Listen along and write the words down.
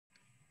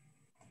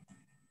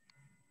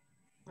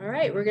All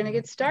right, we're going to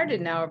get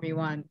started now,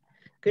 everyone.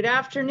 Good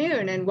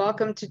afternoon and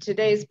welcome to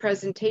today's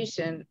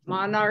presentation,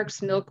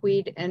 Monarchs,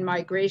 Milkweed, and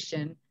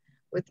Migration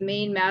with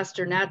Maine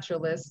Master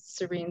Naturalist,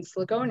 Cyrene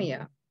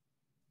Slegona.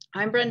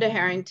 I'm Brenda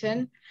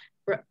Harrington,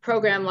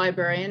 Program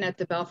Librarian at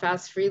the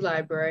Belfast Free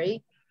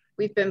Library.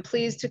 We've been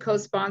pleased to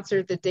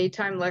co-sponsor the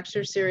daytime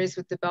lecture series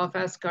with the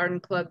Belfast Garden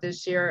Club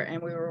this year,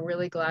 and we were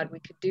really glad we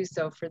could do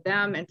so for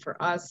them and for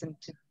us and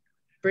to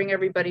bring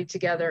everybody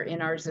together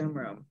in our Zoom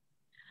room.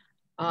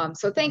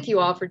 So thank you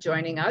all for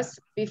joining us.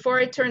 Before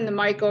I turn the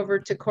mic over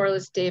to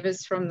Corliss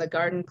Davis from the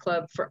Garden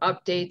Club for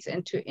updates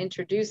and to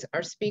introduce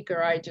our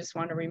speaker, I just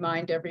want to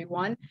remind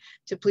everyone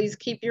to please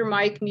keep your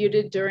mic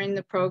muted during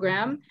the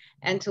program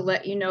and to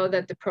let you know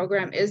that the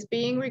program is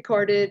being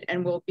recorded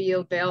and will be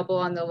available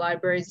on the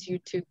library's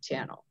YouTube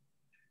channel.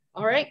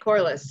 All right,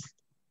 Corliss,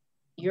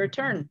 your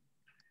turn.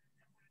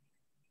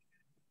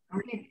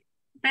 Okay.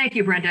 Thank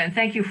you, Brenda, and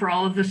thank you for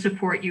all of the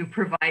support you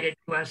provided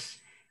to us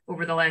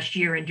over the last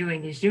year in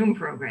doing these Zoom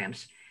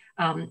programs.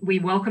 We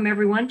welcome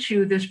everyone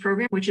to this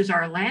program, which is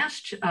our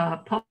last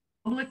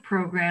public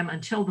program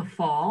until the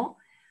fall,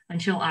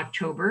 until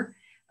October.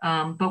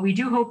 But we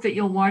do hope that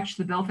you'll watch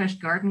the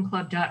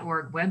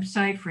belfastgardenclub.org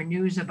website for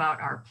news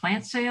about our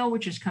plant sale,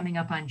 which is coming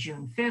up on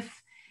June 5th,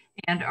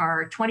 and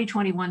our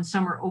 2021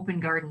 Summer Open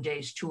Garden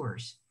Days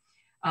tours.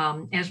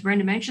 As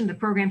Brenda mentioned, the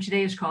program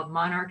today is called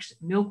Monarchs,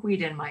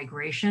 Milkweed, and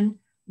Migration: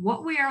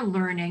 What we are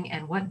learning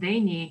and what they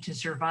need to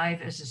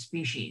survive as a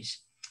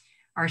species.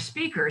 Our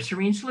speaker,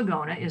 Cyrene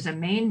Slegona, is a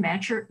Maine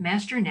master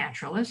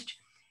naturalist,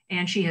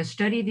 and she has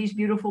studied these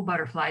beautiful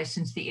butterflies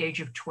since the age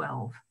of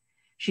 12.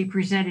 She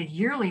presented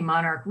yearly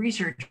monarch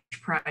research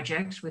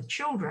projects with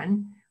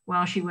children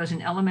while she was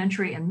an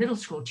elementary and middle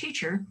school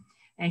teacher,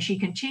 and she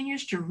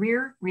continues to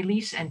rear,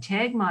 release, and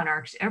tag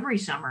monarchs every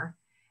summer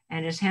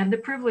and has had the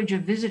privilege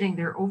of visiting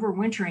their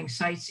overwintering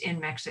sites in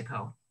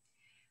Mexico.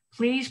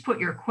 Please put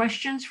your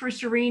questions for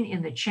Cyrene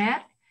in the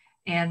chat,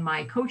 and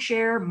my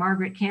co-chair,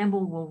 Margaret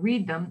Campbell, will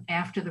read them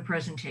after the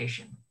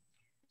presentation.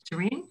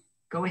 Cyrene,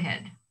 go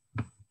ahead.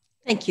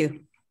 Thank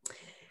you.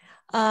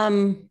 I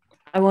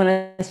want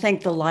to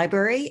thank the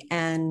library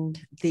and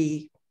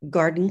the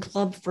Garden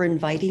Club for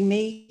inviting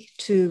me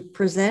to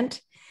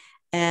present,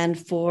 and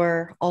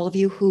for all of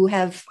you who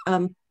have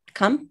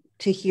come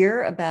to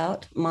hear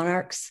about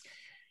monarchs,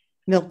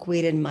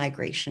 milkweed, and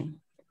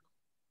migration.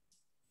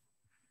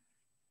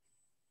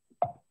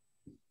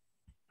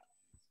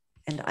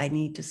 And I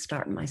need to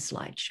start my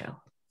slideshow.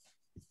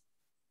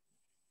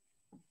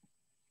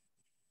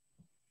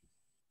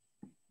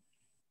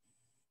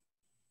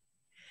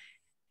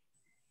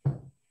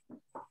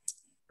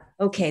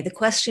 Okay, the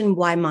question,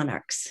 why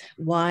monarchs?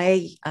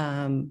 Why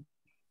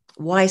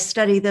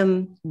study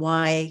them?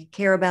 Why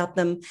care about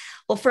them?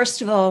 Well,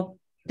 first of all,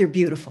 they're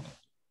beautiful.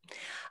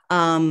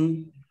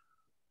 Learning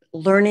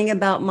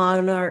about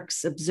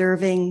monarchs,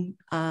 observing,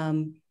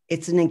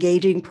 it's an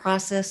engaging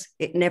process.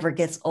 It never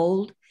gets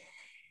old.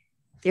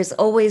 There's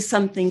always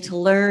something to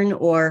learn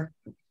or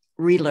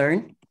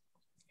relearn.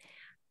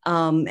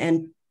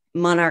 And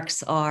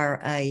monarchs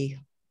are a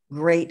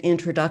great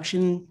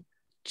introduction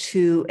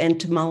to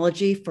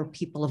entomology for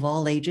people of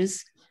all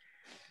ages.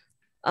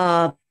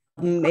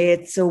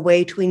 It's a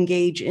way to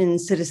engage in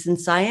citizen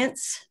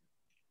science.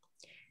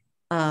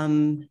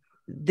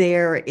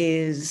 There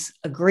is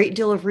a great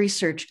deal of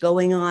research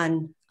going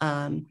on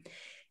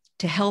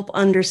to help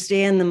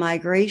understand the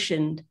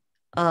migration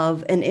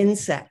of an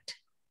insect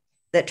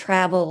that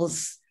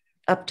travels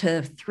up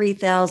to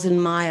 3,000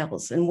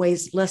 miles and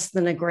weighs less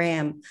than a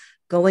gram,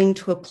 going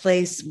to a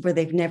place where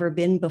they've never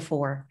been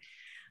before.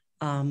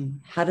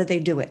 How do they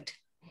do it?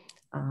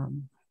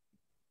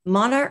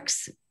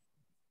 Monarchs,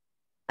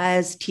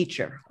 as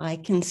teacher, I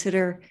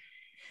consider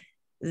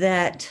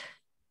that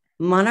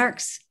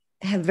monarchs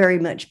have very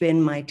much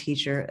been my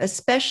teacher,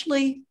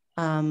 especially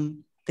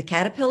the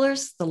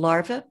caterpillars, the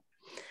larvae.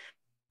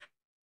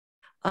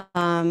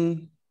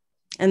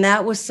 And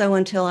that was so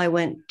until I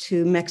went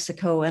to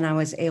Mexico and I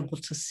was able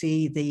to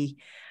see the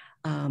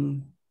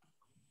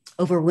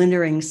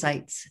overwintering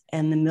sites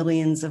and the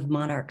millions of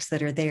monarchs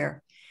that are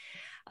there.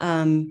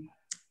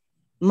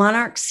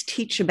 Monarchs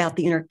teach about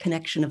the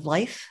interconnection of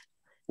life,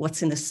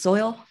 what's in the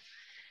soil,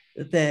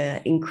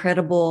 the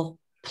incredible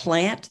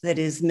plant that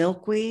is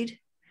milkweed,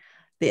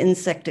 the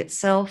insect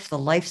itself, the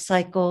life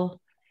cycle,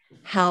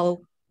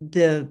 how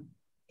the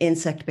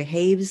insect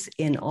behaves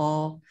in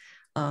all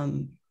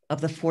of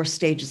the 4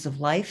 stages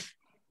of life.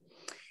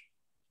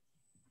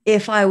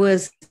 If I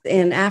was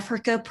in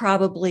Africa,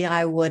 probably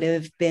I would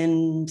have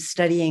been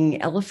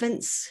studying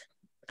elephants.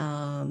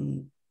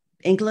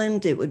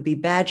 England, it would be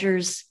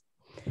badgers,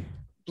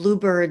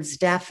 bluebirds,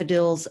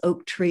 daffodils,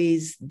 oak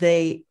trees.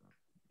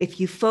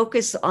 If you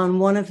focus on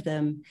one of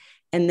them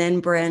and then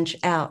branch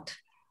out,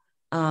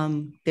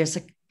 there's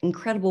an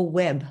incredible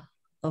web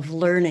of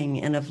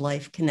learning and of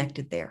life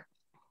connected there.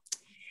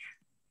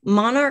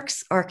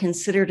 Monarchs are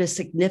considered a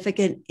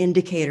significant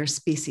indicator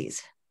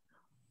species.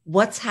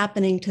 What's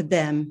happening to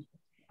them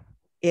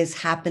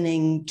is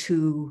happening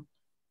to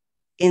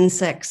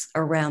insects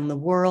around the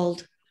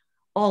world,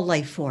 all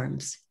life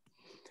forms.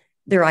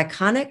 They're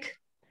iconic,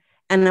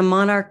 and a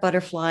monarch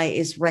butterfly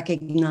is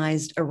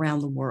recognized around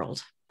the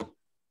world.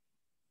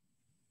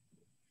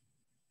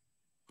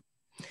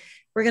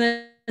 We're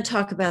going to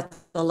talk about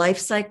the life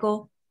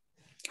cycle,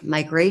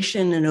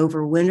 migration, and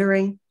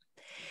overwintering.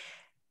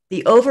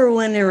 The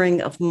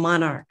overwintering of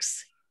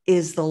monarchs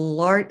is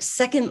the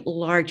second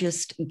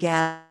largest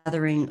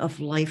gathering of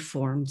life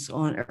forms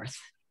on Earth.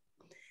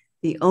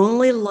 The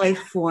only life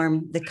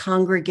form that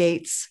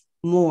congregates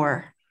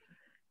more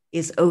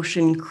is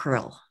ocean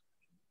krill.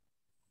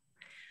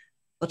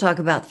 We'll talk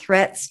about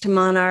threats to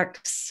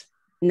monarchs,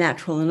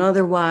 natural and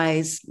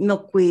otherwise,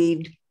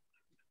 milkweed,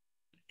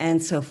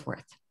 and so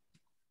forth.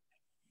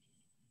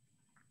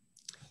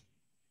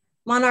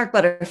 Monarch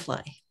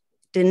butterfly,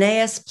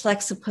 Danaus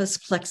plexippus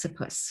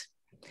plexippus.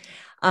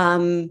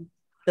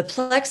 The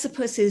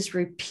plexippus is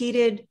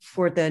repeated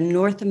for the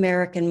North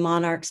American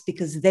monarchs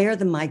because they're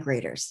the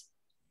migrators.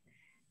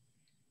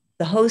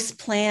 The host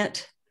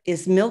plant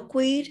is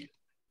milkweed,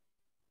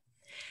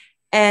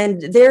 and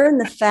they're in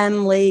the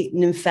family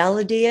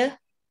Nymphalidae.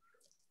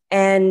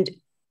 And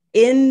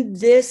in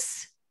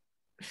this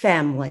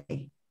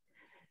family,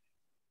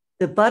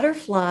 the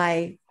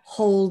butterfly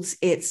holds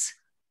its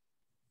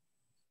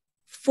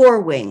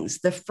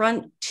forewings, the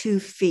front 2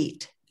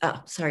 feet,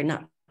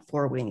 not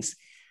forewings,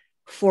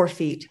 4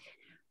 feet,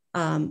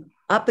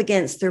 up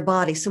against their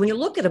body. So when you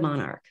look at a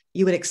monarch,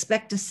 you would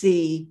expect to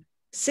see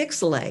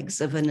 6 legs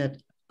of an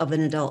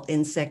adult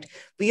insect,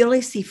 but you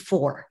only see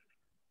 4.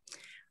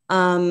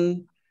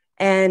 And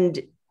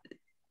in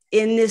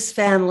this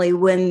family,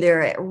 when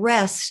they're at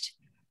rest,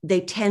 they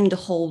tend to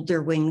hold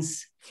their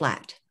wings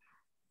flat.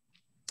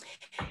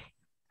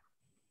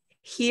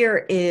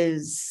 Here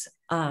is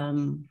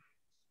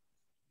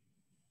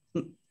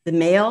the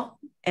male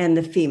and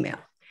the female.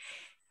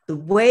 The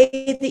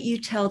way that you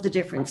tell the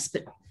difference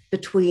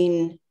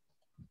between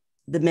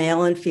the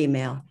male and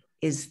female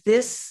is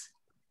this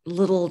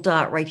little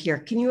dot right here.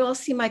 Can you all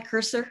see my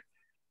cursor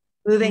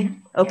moving?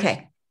 Mm-hmm.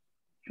 Okay,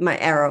 my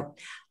arrow.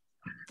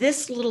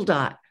 This little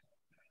dot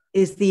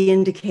is the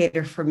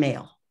indicator for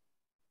male.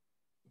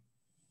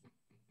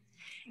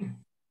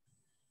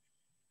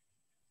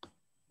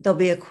 There'll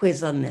be a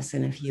quiz on this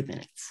in a few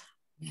minutes.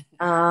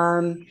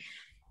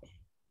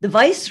 The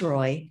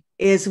viceroy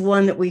is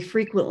one that we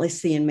frequently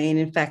see in Maine.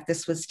 In fact,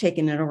 this was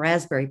taken in a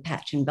raspberry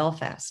patch in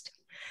Belfast.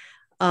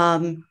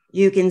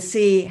 You can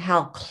see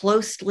how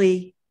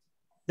closely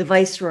the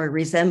viceroy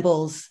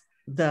resembles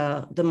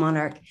the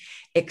monarch,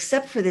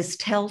 except for this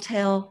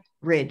telltale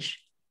ridge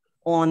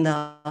on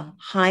the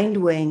hind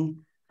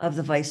wing of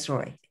the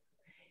viceroy.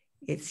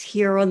 It's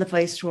here on the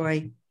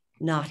viceroy,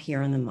 not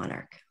here on the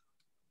monarch.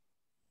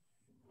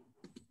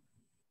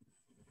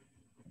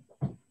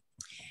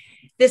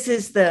 This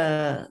is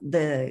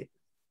the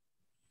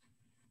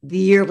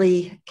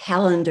yearly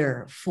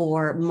calendar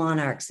for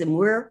monarchs, and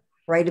we're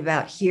right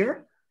about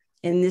here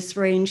in this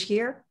range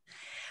here.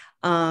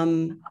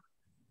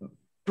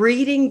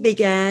 Breeding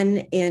began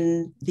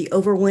in the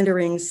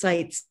overwintering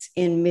sites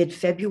in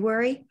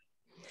mid-February,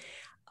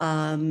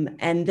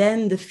 and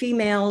then the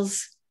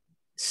females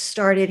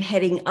started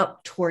heading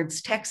up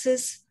towards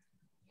Texas,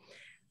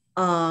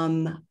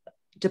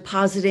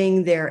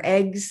 depositing their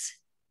eggs,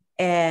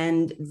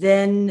 and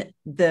then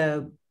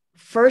the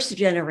first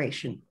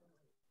generation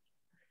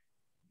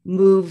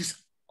moves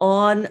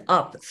on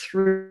up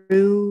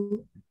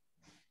through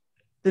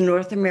the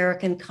North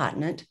American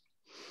continent.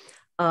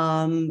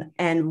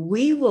 And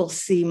we will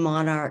see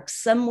monarchs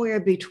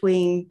somewhere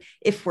between,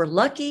 if we're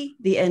lucky,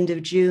 the end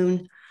of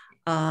June,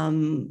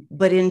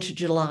 but into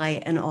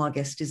July and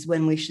August is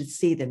when we should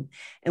see them.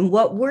 And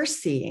what we're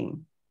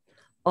seeing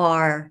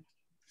are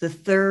the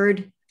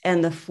 3rd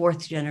and the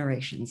 4th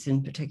generations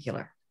in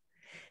particular.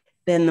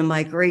 Then the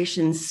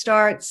migration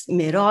starts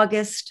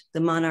mid-August. The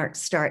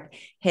monarchs start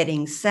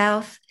heading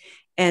south,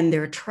 and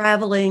they're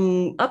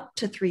traveling up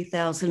to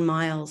 3,000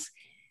 miles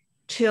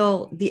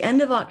till the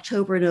end of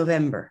October,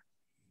 November,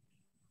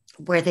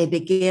 where they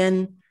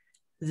begin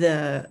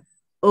the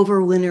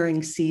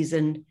overwintering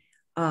season.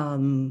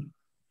 The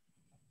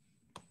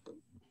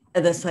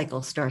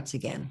cycle starts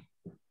again.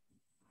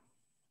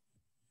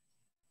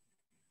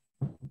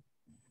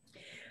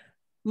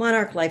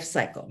 Monarch life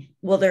cycle.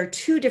 Well, there are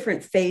 2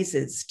 different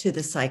phases to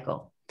the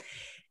cycle.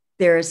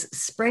 There's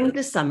spring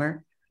to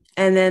summer,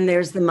 and then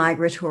there's the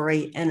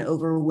migratory and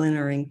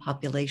overwintering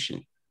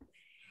population.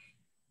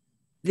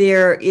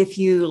 There, if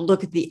you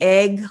look at the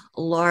egg,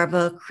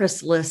 larva,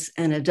 chrysalis,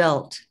 and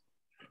adult,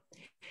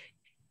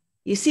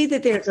 you see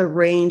that there's a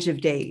range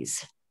of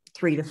days,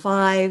 3 to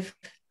 5,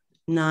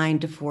 9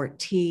 to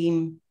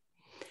 14,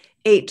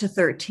 8 to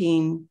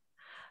 13.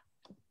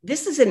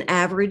 This is an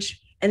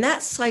average, and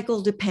that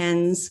cycle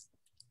depends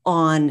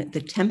on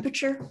the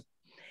temperature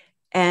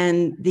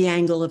and the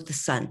angle of the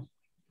sun.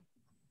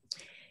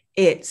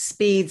 It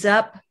speeds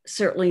up,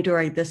 certainly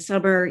during the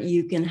summer.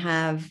 You can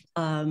have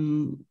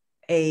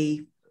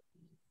a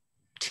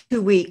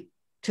 2-week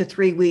to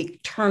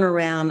 3-week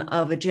turnaround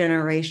of a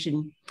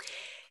generation.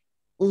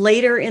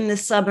 Later in the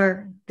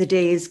summer, the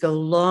days go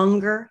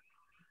longer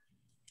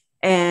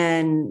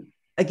And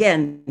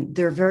again,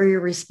 they're very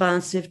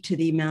responsive to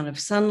the amount of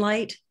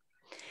sunlight,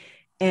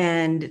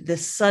 and the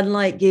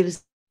sunlight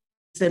gives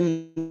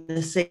them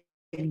the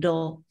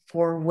signal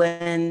for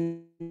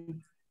when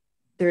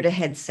they're to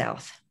head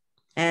south.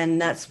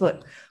 And that's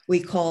what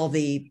we call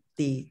the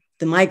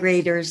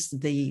migrators,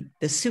 the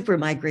super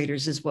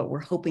migrators is what we're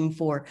hoping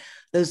for.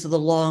 Those are the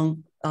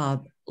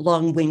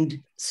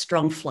long-winged,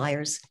 strong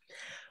flyers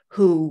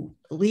who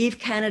leave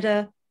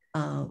Canada,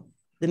 the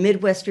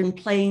Midwestern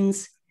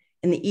plains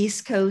and the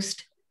East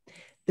Coast.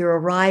 They're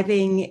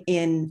arriving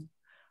in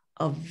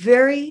a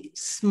very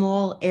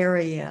small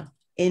area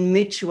in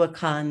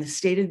Michoacan, the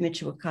state of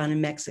Michoacan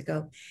in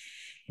Mexico.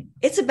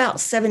 It's about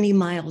 70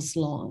 miles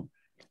long,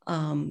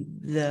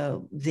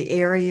 the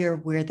area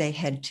where they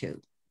head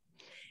to.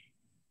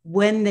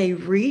 When they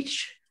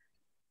reach,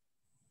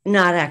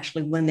 not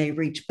actually when they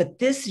reach, but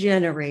this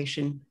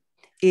generation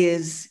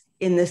is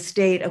in the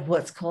state of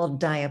what's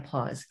called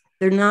diapause.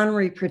 They're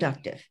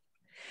non-reproductive.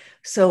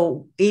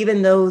 So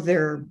even though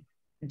they're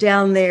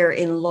down there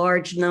in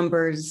large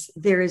numbers,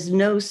 there is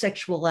no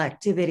sexual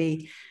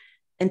activity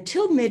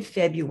until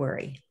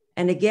mid-February.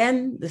 And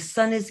again, the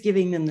sun is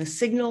giving them the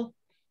signal,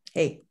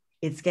 hey,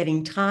 it's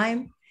getting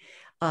time.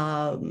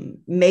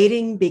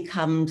 Mating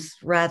becomes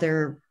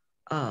rather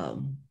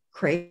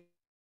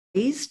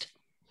crazed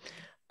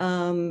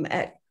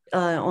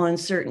on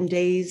certain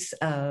days.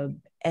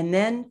 And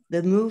then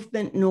the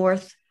movement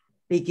north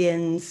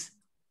begins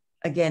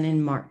again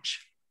in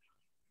March.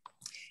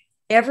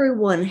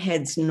 Everyone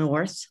heads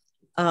north.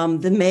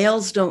 The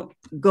males don't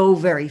go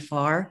very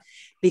far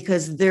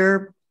because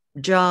their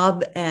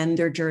job and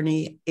their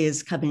journey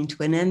is coming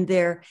to an end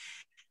there.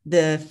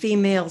 The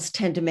females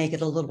tend to make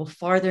it a little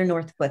farther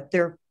north, but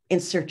they're in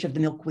search of the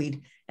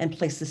milkweed and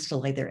places to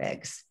lay their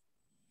eggs.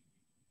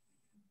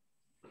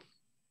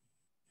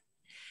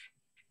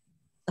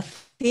 A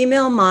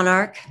female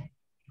monarch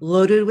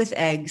loaded with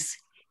eggs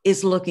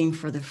is looking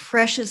for the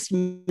freshest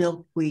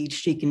milkweed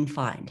she can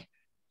find.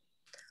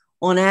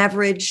 On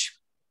average,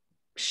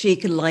 she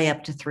can lay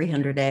up to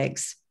 300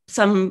 eggs.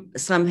 Some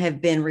have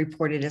been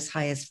reported as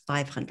high as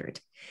 500.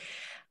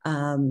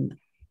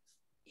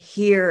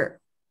 Here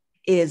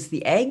is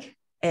the egg,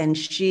 and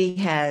it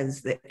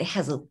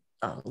has a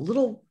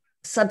little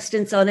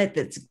substance on it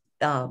that's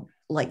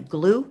like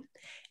glue,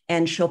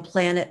 and she'll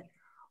plant it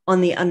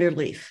on the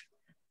underleaf,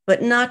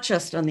 but not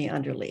just on the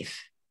underleaf.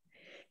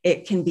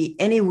 It can be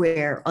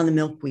anywhere on the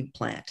milkweed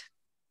plant.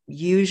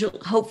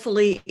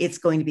 Hopefully it's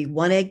going to be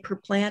one egg per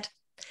plant,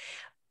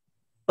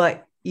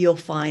 but you'll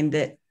find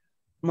that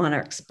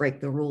monarchs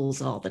break the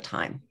rules all the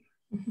time.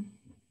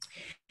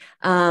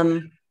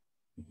 The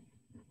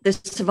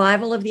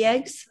survival of the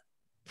eggs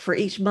for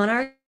each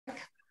monarch,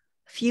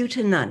 few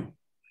to none.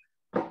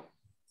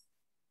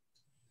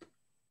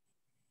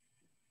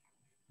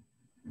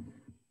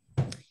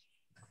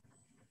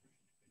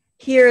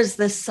 Here's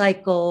the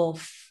cycle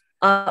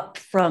up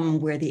from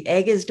where the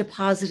egg is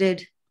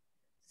deposited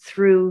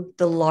through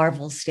the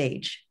larval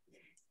stage.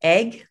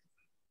 Egg.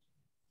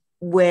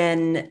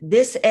 When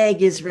this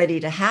egg is ready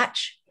to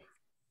hatch,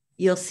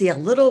 you'll see a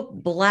little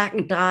black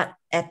dot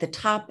at the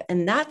top,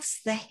 and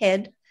that's the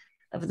head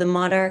of the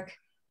monarch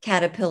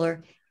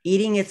caterpillar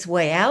eating its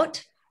way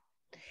out.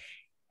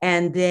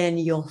 And then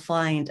you'll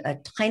find a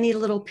tiny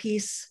little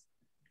piece,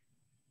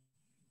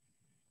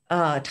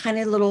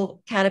 tiny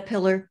little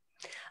caterpillar.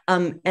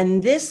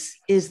 And this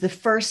is the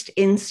first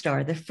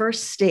instar, the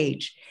first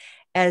stage.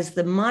 As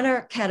the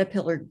monarch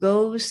caterpillar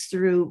goes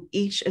through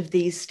each of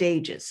these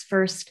stages,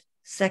 first,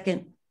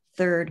 second,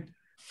 third,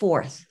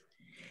 fourth,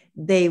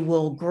 they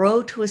will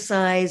grow to a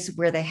size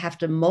where they have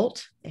to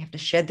molt, they have to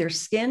shed their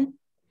skin.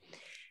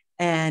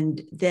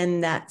 And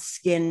then that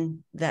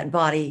skin, that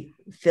body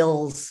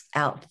fills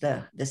out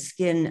the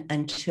skin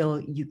until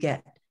you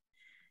get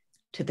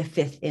to the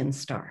fifth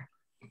instar.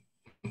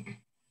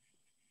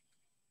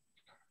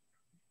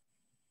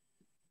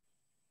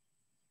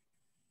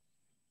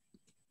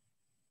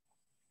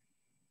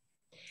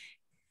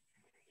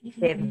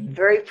 They have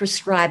very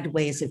prescribed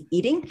ways of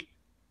eating.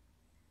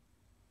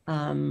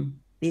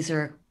 These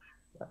are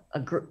a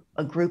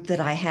group that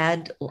I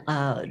had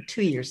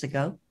 2 years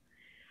ago.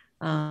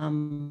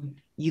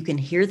 You can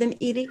hear them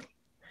eating,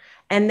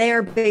 and they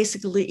are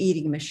basically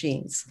eating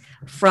machines.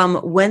 From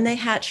when they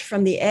hatch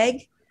from the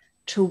egg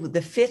to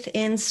the fifth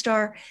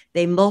instar,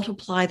 they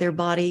multiply their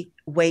body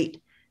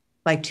weight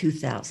by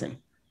 2,000.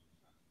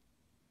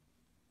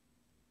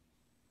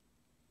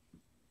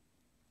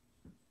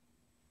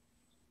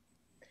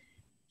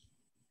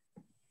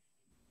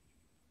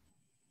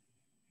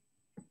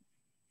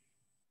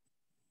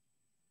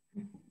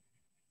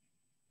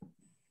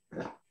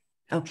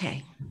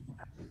 Okay.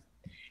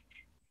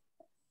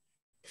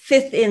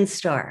 Fifth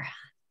instar.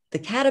 The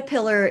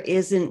caterpillar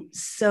isn't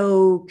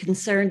so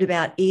concerned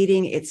about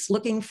eating. It's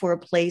looking for a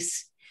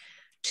place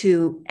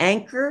to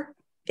anchor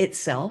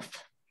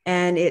itself.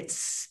 And it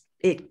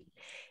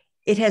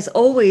has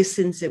always,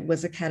 since it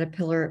was a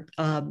caterpillar,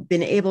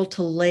 been able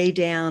to lay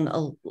down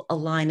a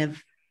line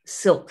of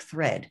silk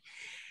thread.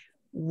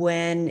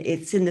 when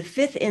it's in the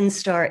 5th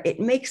instar, it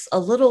makes a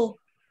little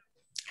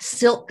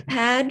silk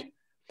pad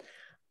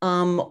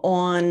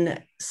on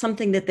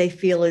something that they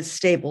feel is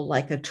stable,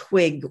 like a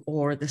twig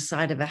or the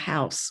side of a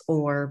house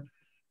or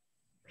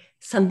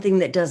something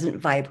that doesn't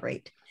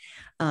vibrate,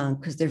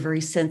 because they're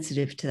very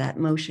sensitive to that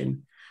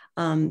motion.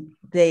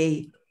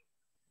 They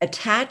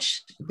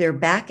attach their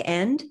back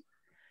end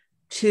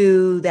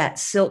to that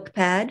silk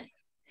pad.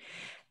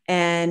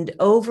 And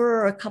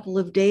over a couple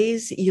of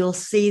days, you'll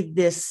see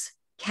this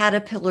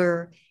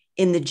caterpillar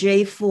in the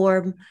J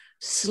form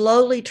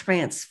slowly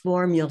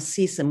transform. You'll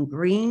see some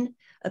green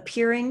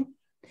appearing.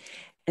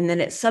 And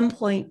then at some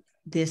point,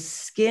 this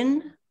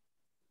skin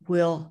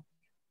will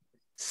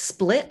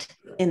split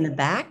in the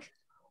back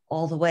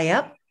all the way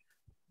up.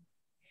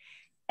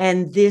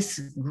 And this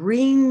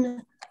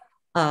green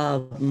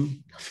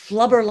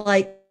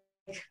flubber-like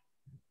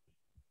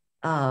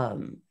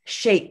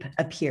shape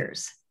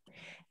appears.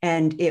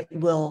 And it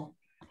will,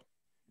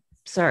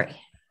 sorry,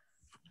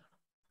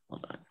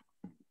 hold on.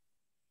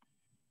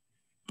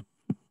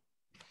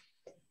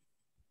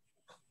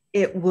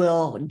 It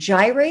will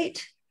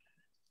gyrate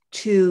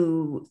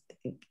to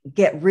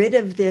get rid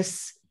of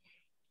this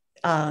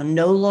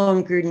no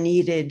longer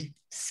needed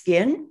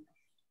skin.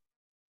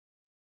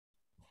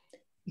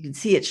 You can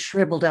see it's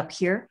shriveled up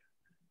here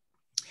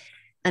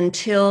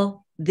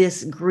until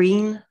this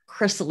green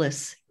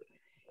chrysalis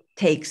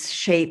takes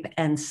shape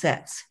and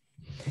sets.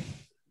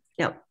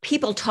 Now,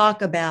 people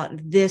talk about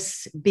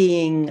this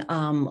being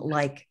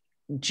like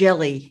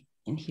jelly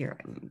in here,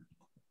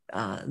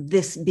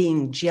 this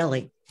being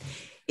jelly.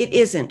 It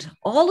isn't.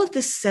 All of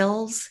the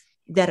cells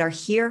that are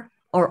here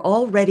are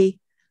already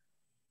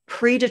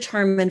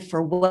predetermined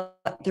for what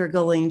they're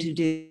going to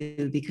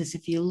do, because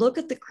if you look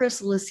at the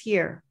chrysalis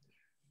here,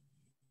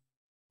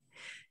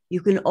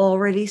 you can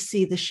already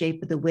see the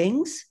shape of the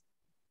wings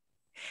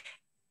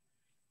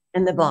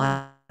and the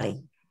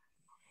body.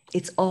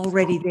 It's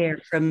already there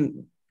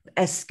from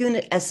as soon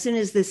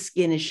as this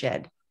skin is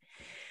shed.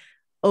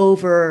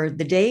 Over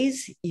the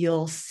days,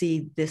 you'll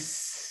see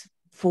this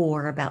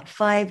for about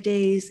 5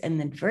 days, and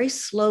then very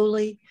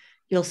slowly,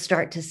 you'll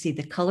start to see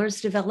the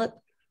colors develop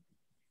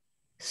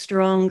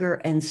stronger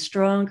and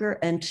stronger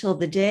until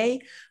the day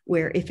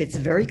where, if it's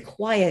very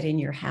quiet in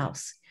your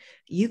house,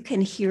 you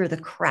can hear the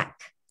crack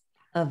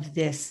of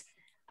this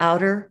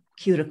outer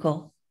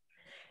cuticle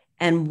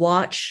and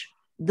watch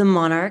the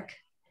monarch.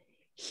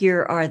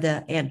 Here are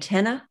the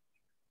antennae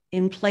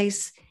in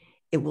place.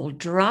 It will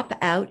drop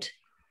out.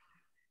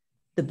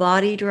 The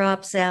body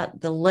drops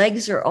out. The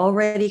legs are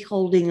already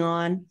holding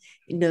on.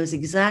 It knows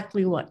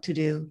exactly what to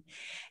do.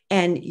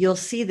 And you'll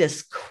see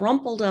this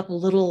crumpled up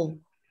little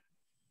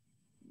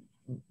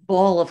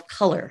ball of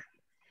color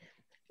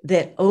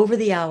that over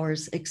the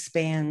hours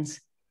expands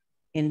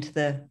into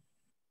the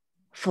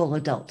full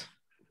adult.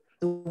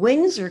 The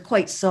wings are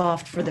quite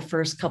soft for the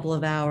first couple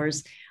of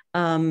hours.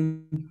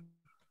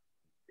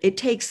 It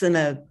takes them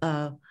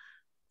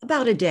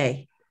about a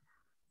day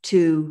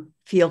to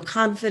feel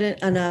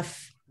confident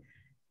enough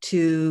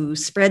to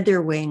spread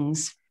their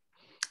wings,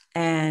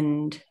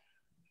 and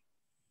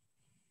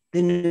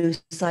the new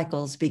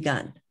cycle's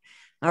begun.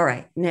 All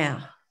right,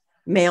 now,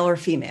 male or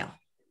female?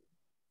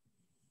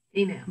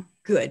 Female.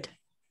 Good.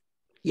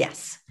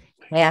 Yes.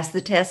 Pass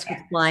the test with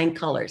flying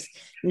colors.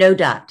 No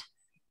dot.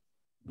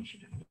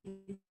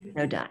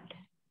 No dot.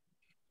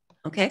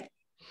 Okay.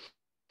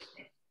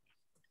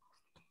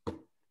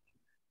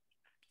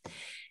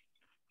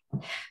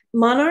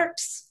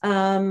 Monarchs,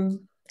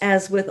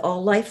 as with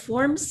all life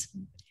forms,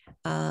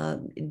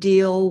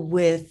 deal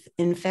with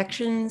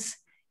infections,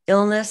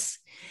 illness.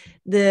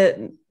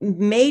 The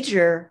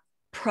major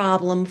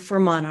problem for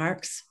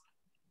monarchs,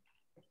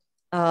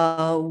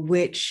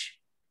 which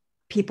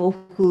people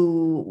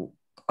who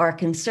are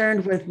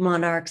concerned with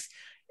monarchs,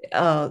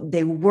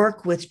 they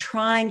work with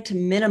trying to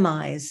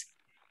minimize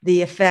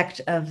the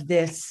effect of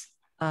this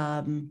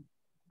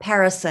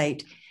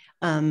parasite.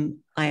 I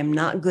am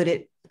not good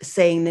at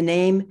saying the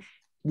name,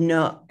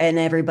 no, and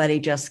everybody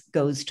just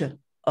goes to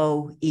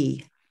OE.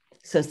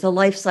 So it's the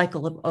life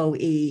cycle of OE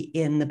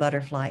in the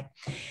butterfly.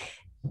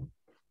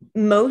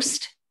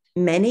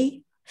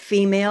 Many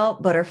female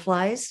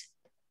butterflies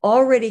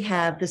already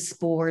have the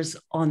spores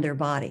on their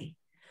body.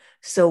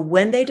 So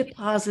when they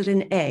deposit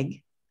an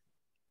egg,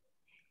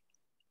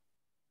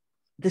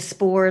 the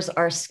spores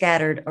are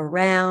scattered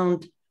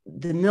around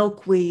the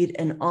milkweed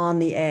and on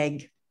the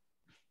egg.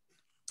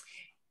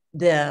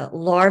 The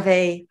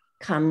larvae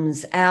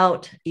comes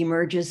out,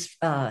 emerges,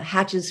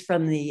 hatches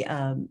from the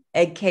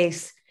egg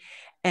case,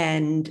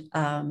 and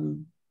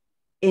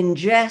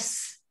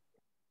ingests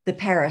the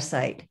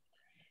parasite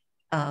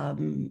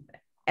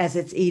as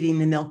it's eating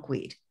the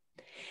milkweed.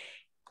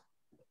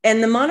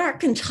 And the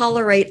monarch can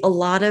tolerate a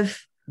lot of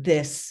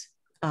this,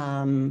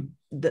 a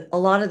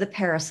lot of the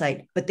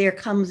parasite, but there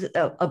comes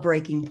a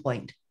breaking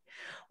point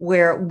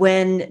where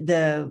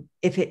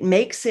if it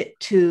makes it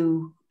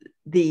to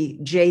the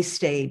J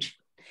stage,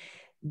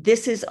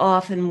 this is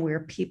often where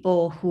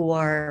people who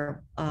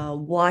are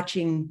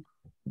watching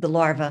the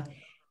larva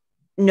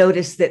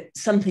notice that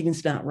something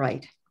is not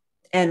right.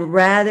 And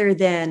rather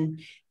than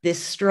this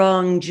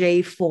strong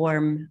J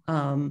form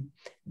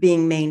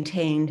being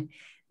maintained,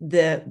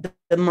 the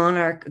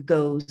monarch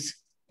goes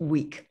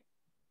weak,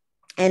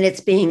 and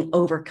it's being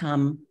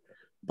overcome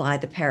by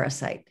the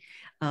parasite.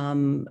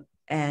 And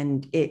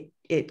it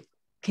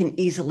can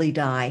easily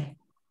die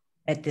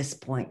at this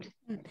point.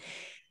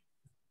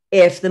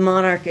 If the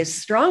monarch is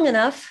strong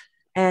enough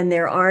and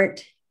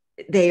it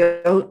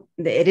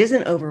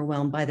isn't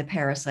overwhelmed by the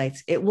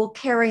parasites, it will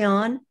carry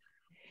on.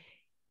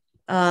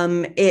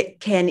 It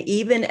can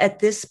even at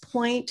this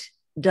point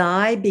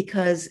die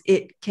because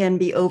it can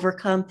be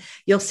overcome.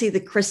 You'll see the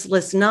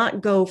chrysalis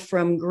not go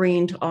from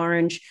green to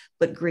orange,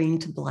 but green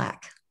to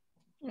black.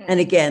 And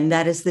again,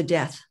 that is the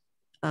death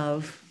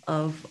of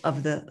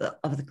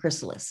the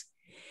chrysalis.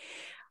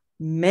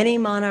 Many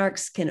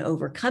monarchs can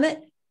overcome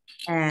it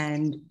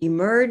and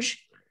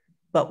emerge,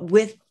 but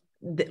with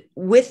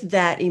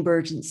that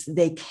emergence,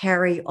 they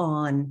carry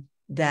on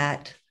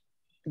the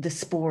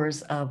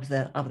spores of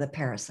the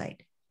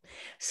parasite.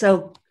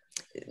 So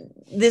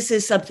this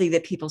is something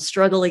that people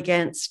struggle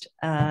against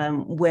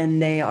when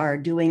they are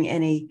doing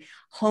any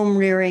home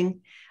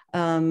rearing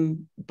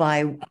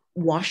by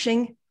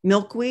washing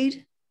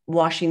milkweed,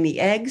 washing the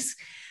eggs,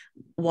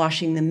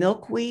 washing the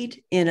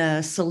milkweed in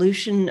a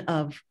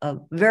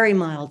very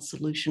mild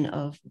solution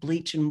of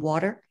bleach and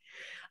water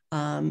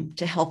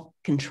to help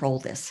control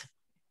this.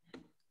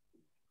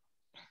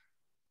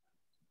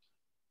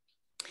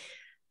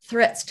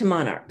 Threats to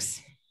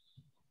monarchs.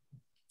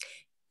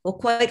 Well,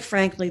 quite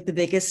frankly, the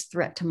biggest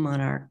threat to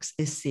monarchs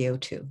is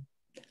CO2.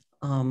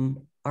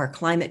 Our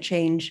climate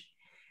change,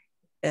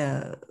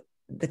 the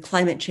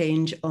climate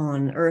change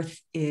on Earth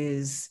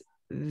is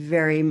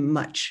very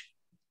much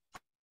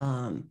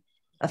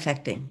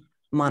affecting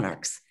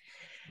monarchs,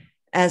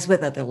 as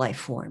with other life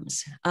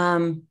forms.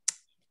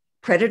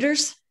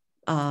 Predators,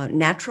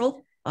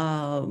 natural.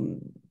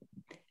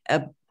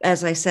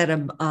 As I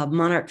said, a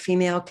monarch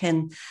female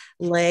can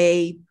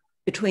lay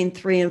between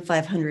 300 and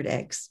 500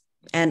 eggs,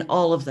 and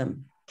all of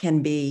them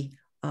can be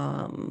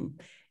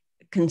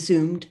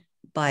consumed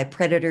by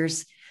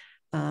predators.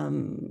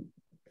 And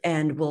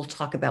we'll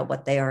talk about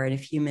what they are in a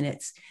few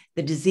minutes.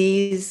 The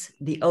disease,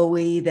 the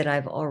OE that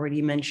I've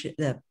already mentioned,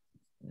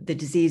 the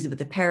disease of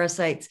the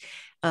parasites.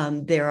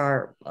 There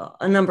are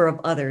a number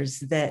of others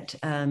that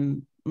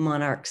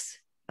monarchs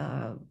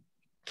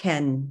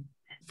can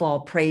fall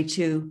prey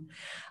to.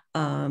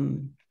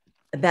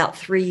 About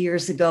 3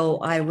 years ago,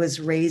 I was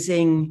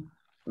raising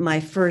my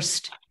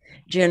first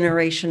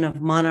generation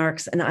of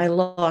monarchs, and I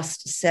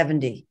lost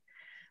 70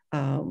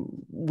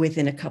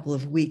 within a couple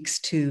of weeks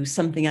to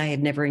something I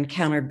had never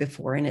encountered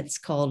before, and it's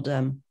called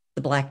the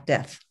Black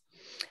Death.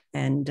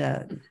 And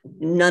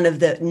none of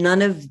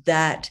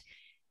that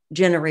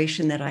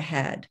generation that I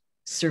had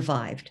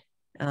survived.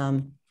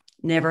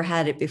 Never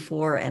had it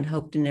before and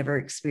hope to never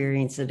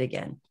experience it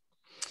again.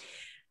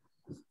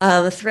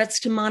 The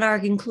threats to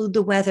monarch include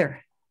the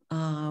weather.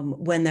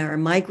 When they're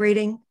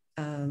migrating,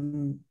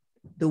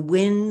 the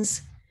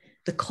winds,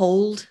 the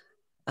cold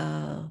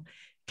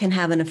can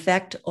have an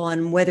effect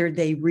on whether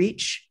they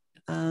reach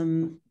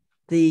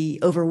the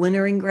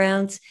overwintering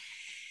grounds.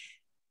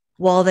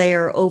 While they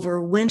are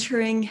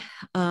overwintering,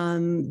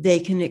 they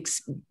can,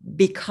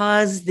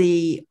 because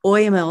the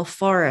OML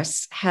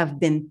forests have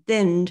been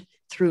thinned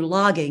through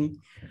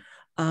logging,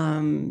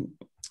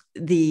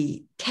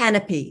 the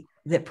canopy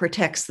that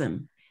protects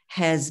them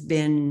has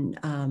been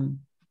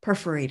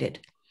perforated.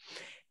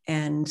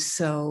 And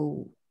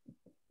so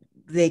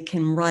they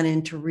can run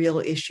into real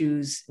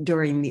issues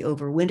during the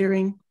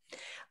overwintering.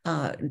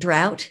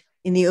 Drought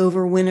in the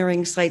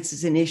overwintering sites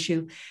is an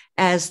issue,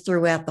 as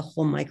throughout the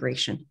whole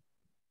migration.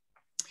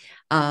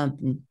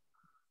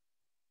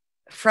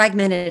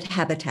 Fragmented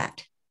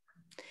habitat.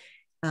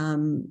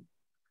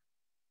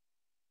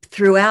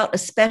 Throughout,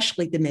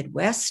 especially the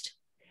Midwest,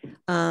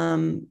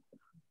 the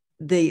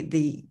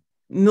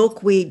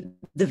milkweed,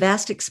 the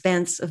vast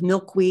expanse of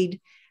milkweed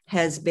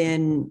has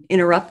been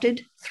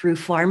interrupted through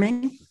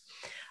farming.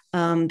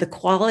 The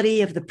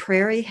quality of the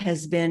prairie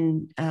has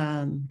been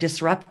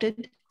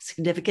disrupted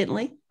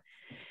significantly.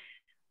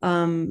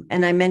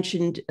 And I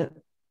mentioned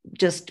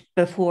just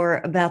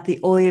before about the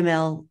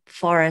OML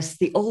forest,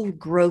 the old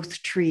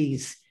growth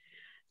trees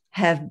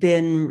have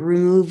been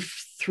removed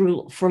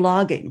for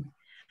logging.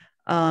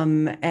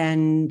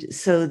 And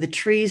so the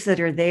trees that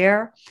are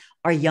there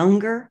are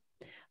younger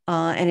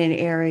and in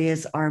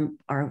areas are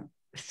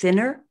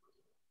thinner.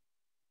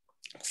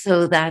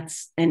 So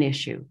that's an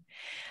issue.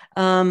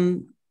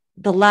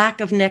 The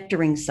lack of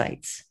nectaring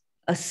sites,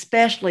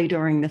 especially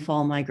during the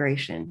fall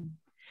migration,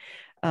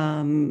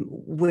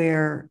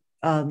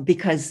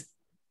 because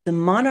the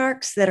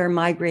monarchs that are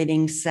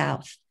migrating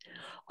south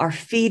are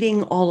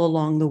feeding all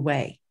along the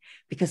way,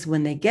 because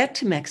when they get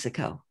to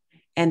Mexico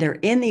and they're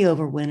in the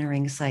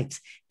overwintering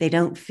sites, they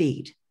don't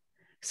feed.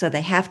 So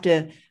they have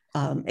to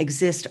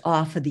exist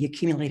off of the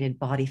accumulated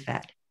body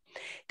fat.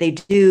 They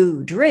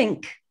do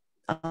drink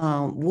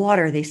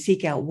water. They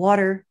seek out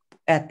water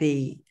at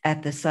the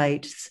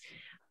sites,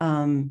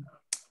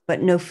 but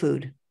but no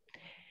food.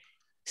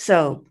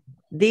 So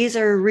these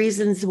are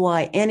reasons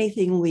why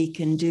anything we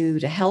can do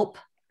to help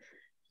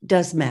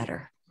does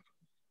matter.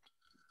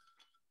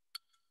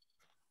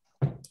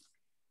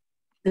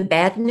 The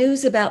bad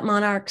news about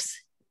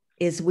monarchs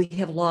is we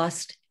have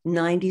lost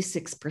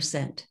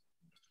 96%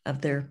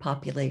 of their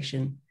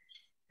population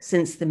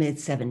since the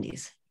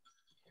mid-70s.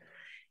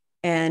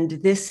 And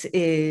this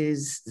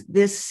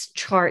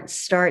chart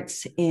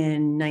starts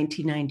in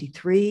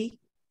 1993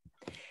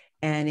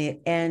 and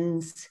it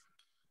ends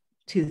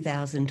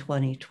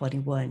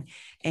 2020-21.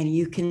 And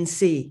you can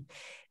see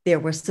there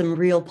were some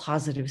real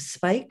positive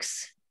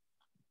spikes.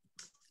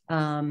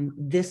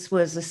 This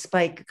was a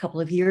spike a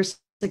couple of years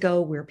ago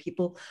where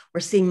people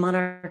were seeing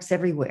monarchs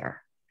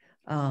everywhere,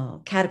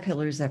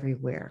 caterpillars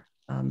everywhere.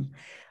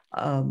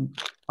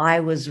 I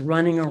was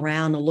running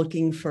around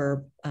looking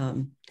for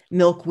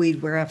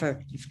milkweed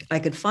wherever I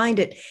could find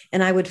it,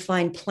 and I would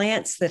find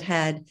plants that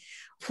had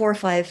 4 or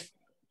 5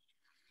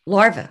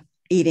 larvae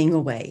eating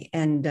away,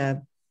 and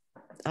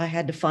I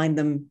had to find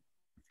them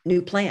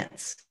new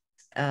plants.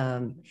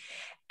 And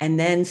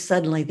then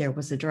suddenly there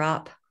was a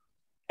drop,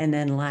 and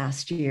then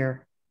last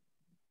year,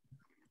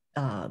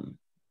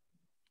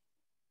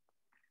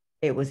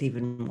 it was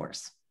even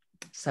worse.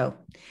 So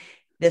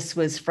this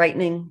was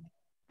frightening.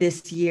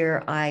 This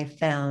year I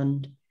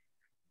found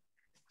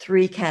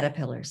 3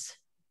 caterpillars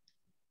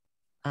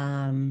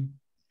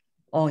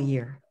all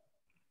year.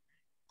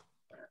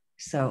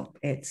 So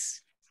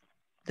it's,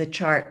 the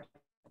chart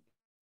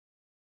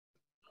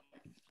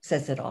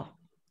says it all.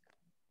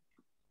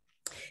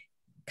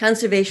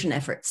 Conservation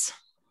efforts.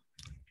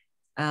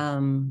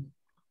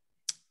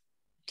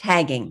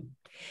 Tagging.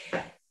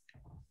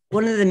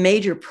 One of the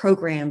major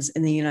programs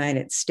in the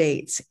United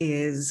States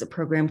is a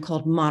program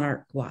called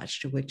Monarch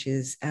Watch, which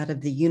is out of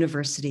the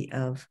University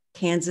of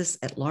Kansas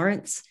at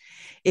Lawrence.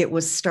 It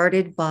was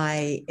started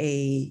by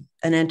an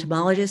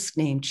entomologist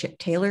named Chip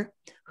Taylor,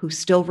 who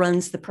still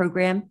runs the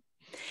program.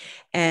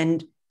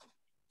 And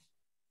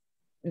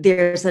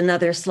there's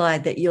another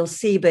slide that you'll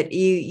see, but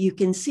you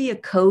can see a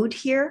code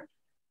here.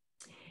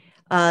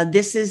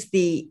 This is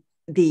the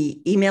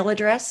email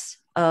address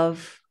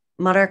of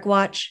Monarch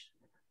Watch.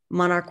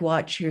 Monarch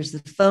Watch, here's the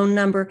phone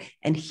number,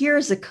 and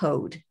here's a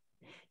code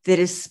that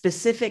is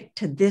specific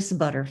to this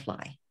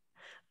butterfly.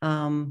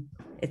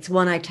 It's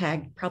one I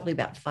tagged probably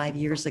about 5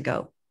 years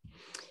ago.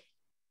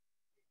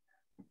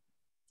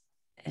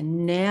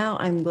 And now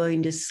I'm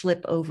going to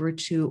slip over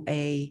to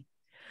a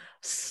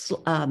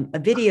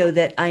video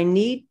that I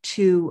need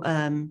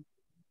to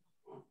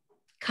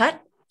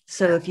cut.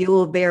 So if you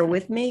will bear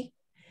with me.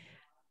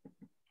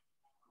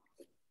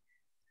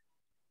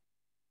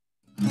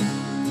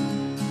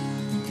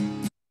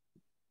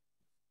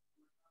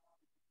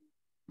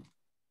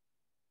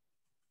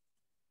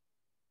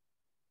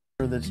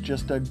 That's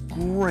just a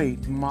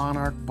great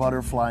monarch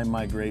butterfly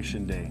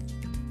migration day.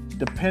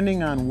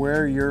 Depending on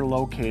where you're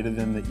located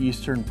in the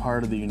eastern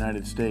part of the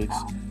United States,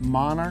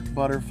 monarch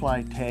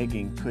butterfly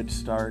tagging could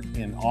start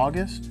in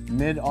August,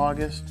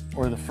 mid-August,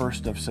 or the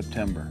 1st of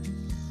September.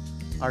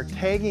 Our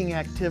tagging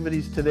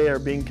activities today are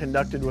being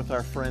conducted with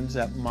our friends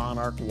at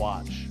Monarch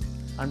Watch.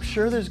 I'm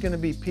sure there's going to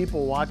be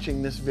people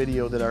watching this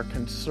video that are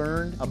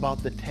concerned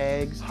about the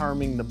tags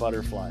harming the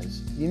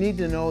butterflies. You need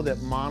to know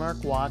that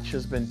Monarch Watch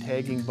has been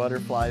tagging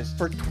butterflies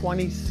for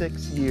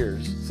 26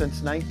 years,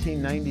 since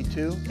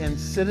 1992, and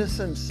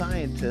citizen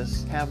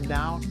scientists have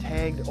now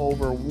tagged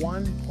over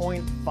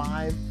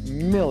 1.5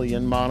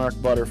 million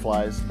monarch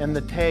butterflies, and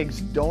the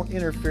tags don't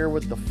interfere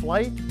with the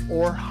flight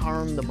or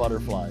harm the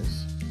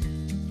butterflies.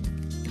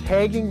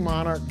 Tagging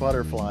monarch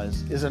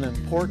butterflies is an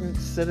important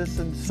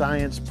citizen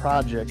science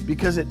project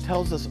because it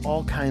tells us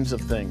all kinds of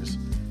things.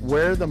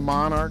 Where the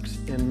monarchs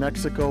in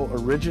Mexico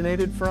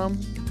originated from,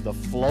 the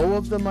flow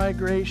of the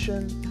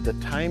migration, the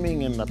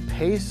timing and the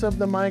pace of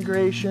the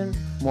migration,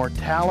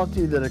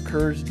 mortality that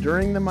occurs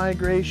during the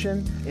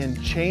migration, and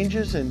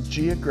changes in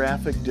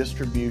geographic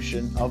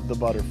distribution of the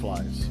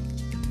butterflies.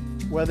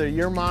 Whether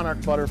your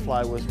monarch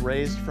butterfly was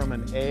raised from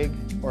an egg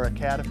or a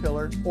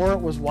caterpillar, or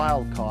it was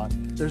wild caught,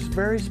 there's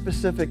very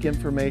specific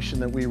information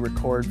that we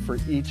record for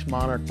each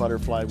monarch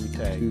butterfly we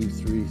tag.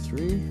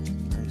 233,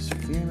 nice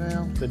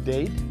female. The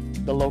date,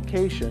 the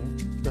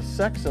location, the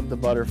sex of the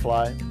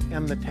butterfly,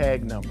 and the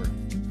tag number.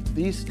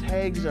 These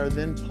tags are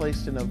then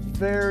placed in a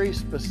very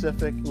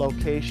specific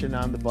location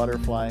on the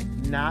butterfly,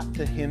 not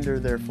to hinder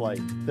their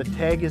flight. The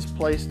tag is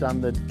placed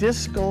on the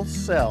discal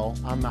cell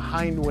on the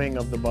hind wing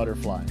of the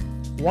butterfly.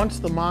 Once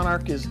the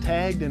monarch is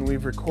tagged and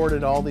we've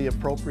recorded all the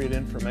appropriate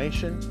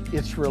information,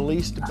 it's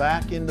released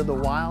back into the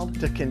wild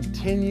to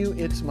continue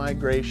its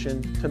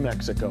migration to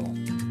Mexico.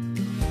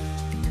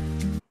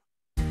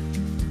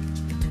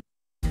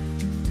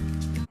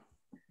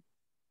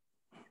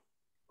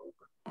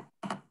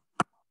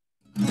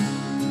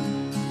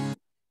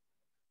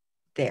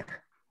 There.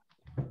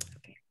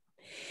 Okay.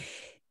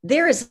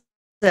 There is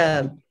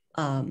a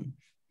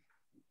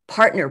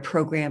partner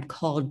program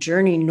called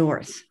Journey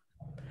North,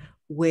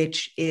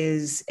 which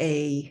is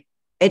a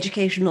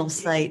educational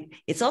site.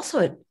 It's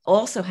also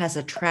has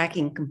a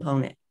tracking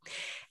component.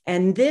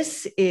 And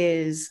this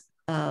is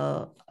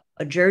a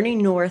Journey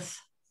North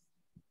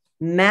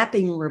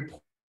mapping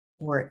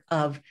report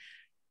of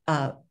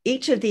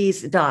each of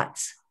these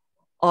dots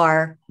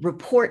are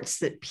reports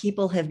that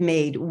people have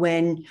made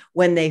when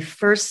they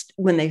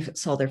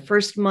saw their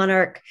first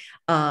monarch,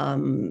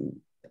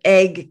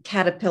 egg,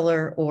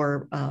 caterpillar,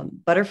 or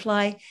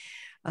butterfly.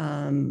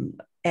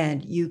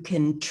 And you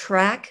can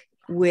track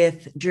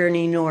with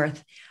Journey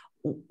North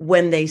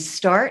when they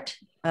start,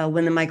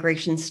 when the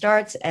migration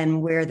starts,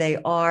 and where they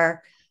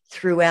are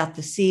throughout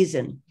the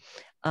season.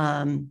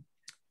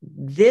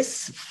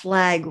 This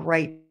flag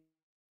right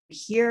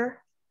here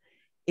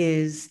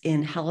is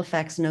in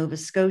Halifax, Nova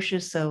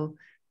Scotia. So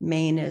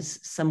Maine is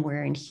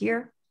somewhere in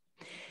here.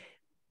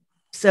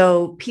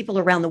 So people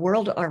around the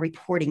world are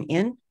reporting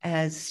in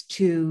as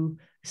to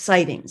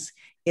sightings.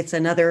 It's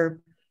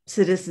another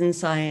citizen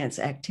science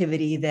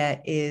activity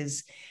that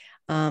is,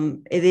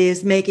 it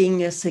is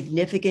making a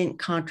significant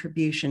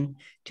contribution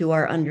to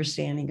our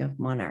understanding of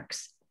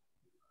monarchs.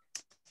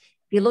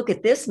 If you look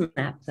at this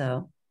map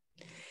though,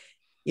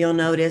 you'll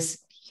notice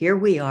here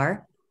we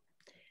are,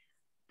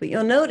 but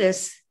you'll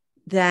notice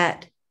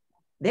that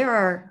there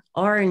are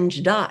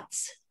orange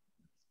dots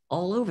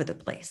all over the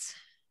place.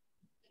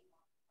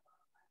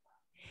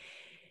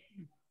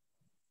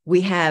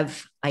 We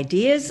have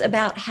ideas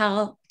about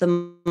how the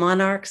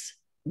monarchs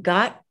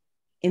got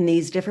in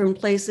these different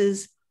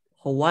places: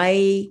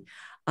 Hawaii,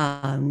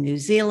 New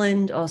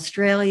Zealand,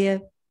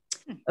 Australia,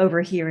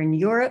 over here in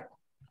Europe.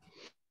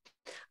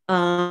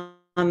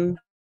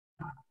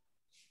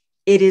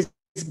 It is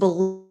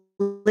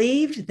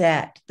believed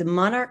that the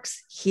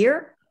monarchs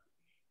here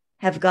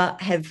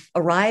have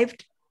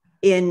arrived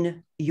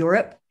in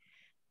Europe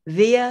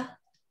via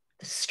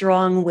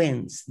strong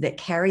winds that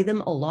carry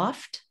them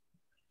aloft.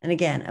 And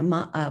again,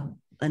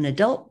 an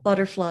adult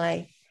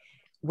butterfly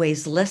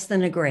weighs less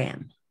than a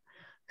gram.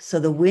 So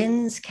the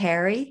winds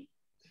carry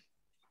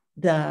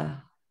the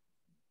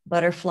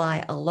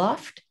butterfly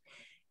aloft,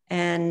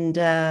 and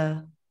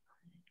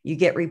you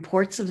get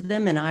reports of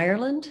them in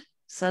Ireland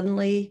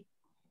suddenly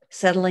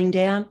settling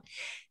down.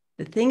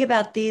 The thing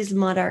about these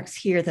monarchs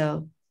here,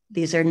 though,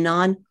 these are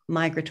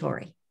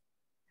non-migratory.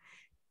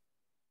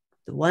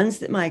 The ones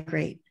that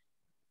migrate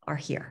are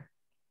here.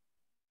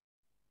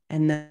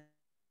 And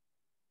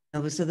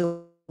those are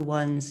the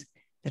ones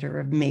that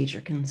are of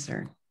major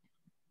concern.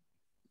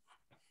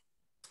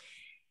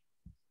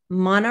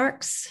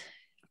 Monarchs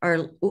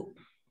are,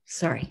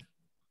 sorry,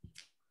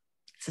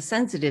 it's a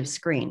sensitive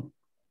screen.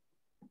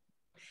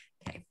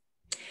 Okay.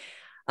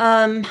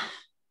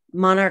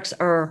 Monarchs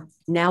are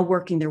now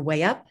working their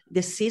way up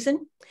this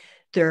season.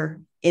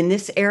 They're in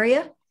this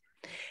area,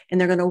 and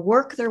they're going to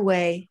work their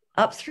way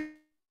up through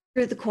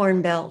the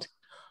Corn Belt,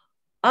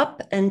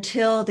 up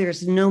until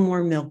there's no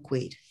more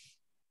milkweed.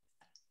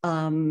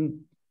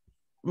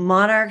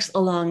 Monarchs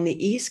along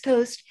the East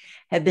Coast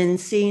have been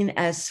seen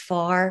as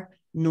far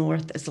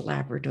north as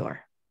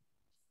Labrador.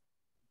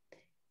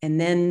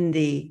 And then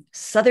the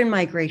southern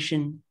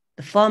migration,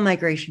 the fall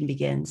migration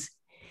begins,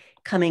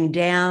 coming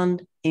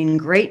down in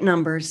great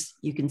numbers.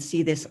 You can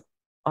see this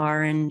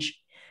orange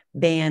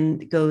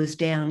band goes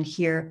down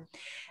here.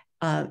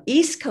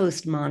 East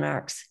Coast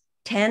monarchs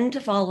tend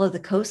to follow the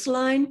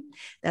coastline.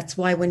 That's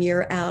why when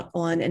you're out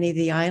on any of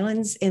the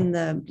islands in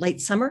the late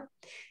summer,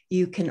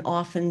 you can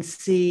often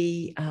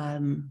see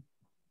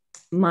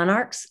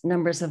monarchs,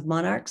 numbers of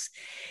monarchs.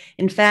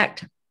 In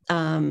fact,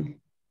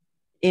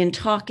 in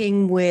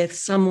talking with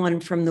someone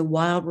from the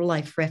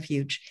Wildlife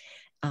Refuge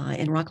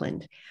in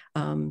Rockland,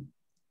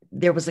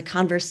 there was a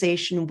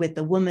conversation with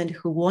a woman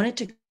who wanted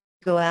to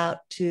go out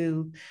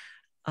to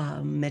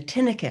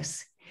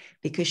Matinicus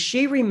because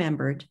she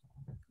remembered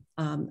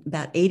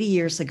about 80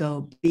 years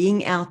ago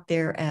being out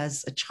there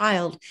as a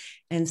child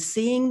and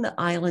seeing the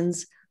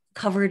islands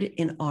covered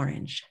in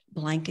orange,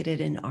 blanketed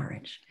in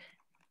orange.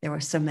 There were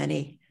so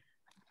many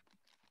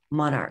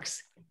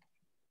monarchs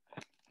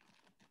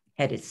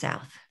headed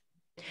south.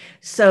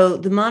 So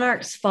the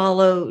monarchs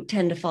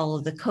tend to follow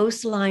the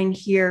coastline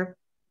here.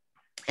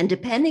 And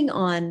depending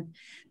on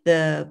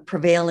the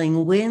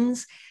prevailing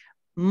winds,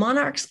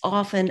 monarchs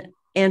often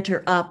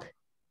enter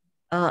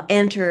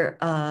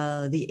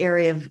the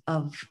area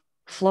of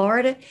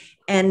Florida,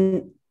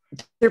 and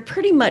they're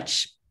pretty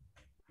much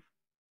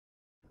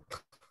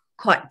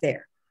caught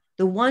there.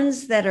 The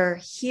ones that are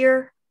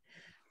here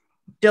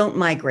don't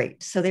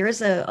migrate. So there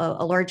is a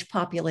large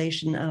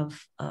population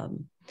of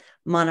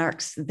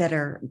monarchs that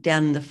are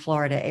down in the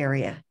Florida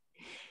area,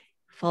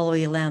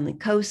 following along the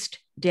coast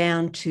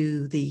down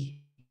to the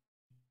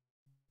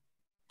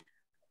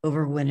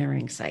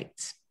overwintering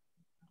sites.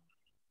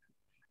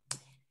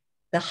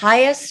 The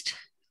highest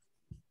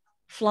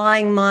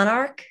flying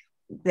monarch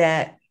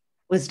that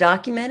was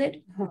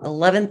documented,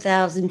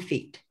 11,000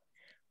 feet,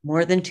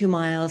 more than 2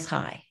 miles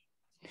high.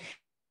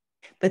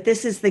 But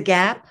this is the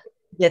gap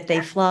that they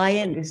fly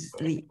in, this is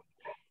the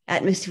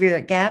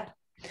atmospheric gap.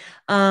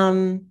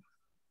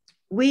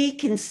 We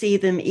can see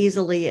them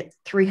easily at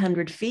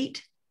 300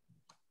 feet.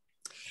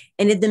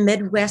 And in the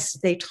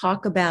Midwest, they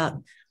talk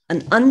about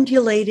an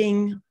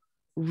undulating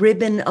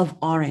ribbon of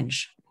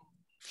orange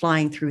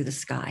flying through the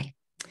sky.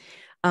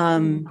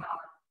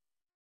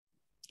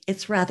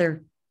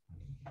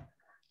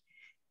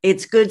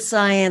 It's good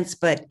science,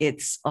 but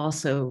it's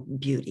also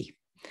beauty.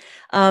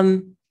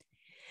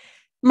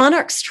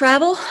 Monarchs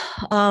travel,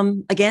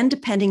 again,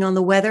 depending on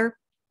the weather,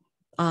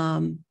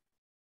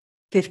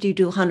 50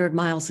 to 100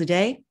 miles a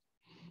day.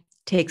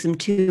 Takes them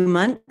 2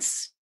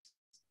 months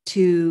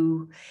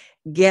to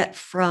get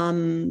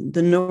from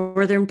the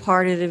northern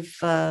part of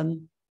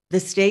the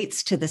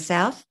States to the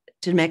south,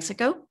 to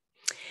Mexico.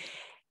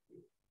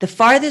 The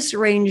farthest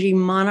ranging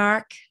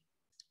monarch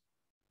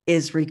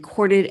is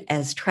recorded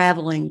as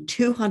traveling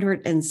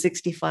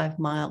 265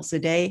 miles a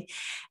day.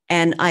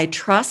 And I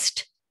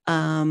trust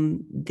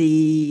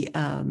the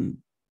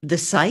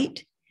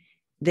site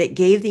that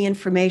gave the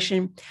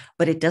information,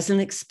 but it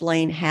doesn't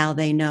explain how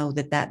they know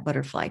that that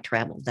butterfly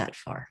traveled that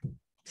far.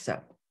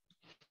 So,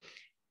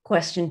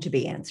 question to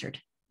be answered.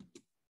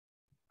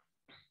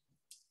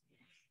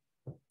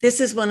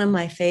 This is one of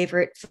my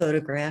favorite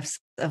photographs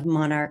of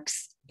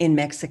monarchs in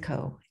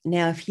Mexico.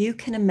 Now, if you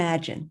can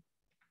imagine,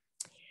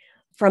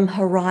 from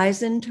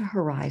horizon to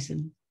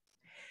horizon,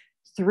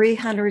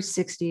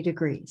 360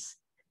 degrees,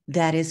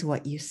 that is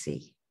what you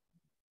see.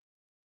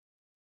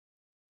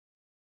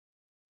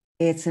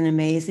 It's an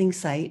amazing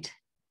sight.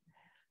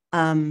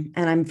 And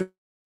I'm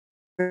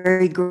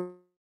very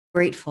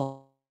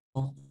grateful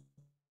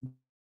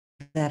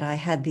that I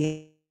had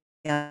the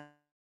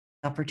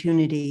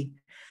opportunity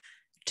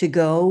to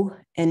go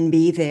and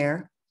be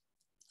there.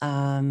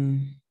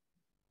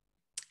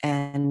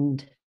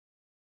 And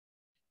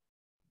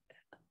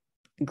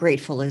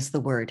grateful is the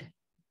word.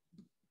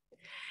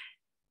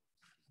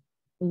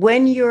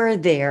 When you're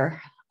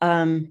there,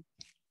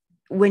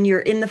 when you're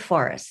in the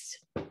forest,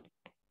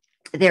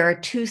 there are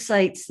 2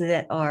 sites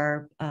that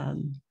are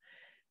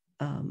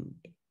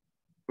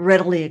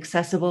readily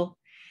accessible.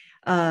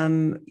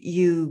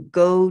 You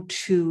go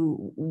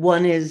to,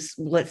 one is,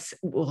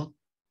 we'll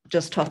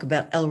just talk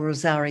about El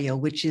Rosario,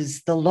 which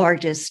is the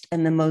largest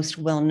and the most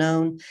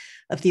well-known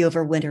of the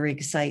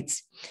overwintering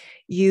sites.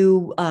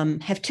 You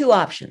have 2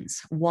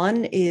 options.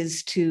 One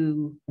is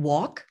to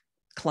walk,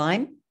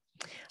 climb.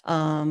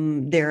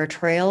 There are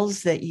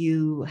trails that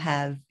you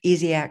have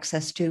easy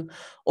access to,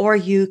 or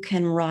you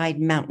can ride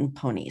mountain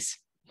ponies.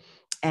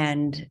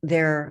 And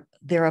they're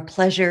a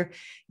pleasure.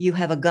 You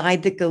have a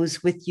guide that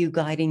goes with you,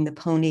 guiding the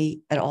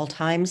pony at all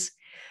times.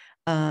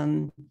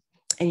 And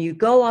you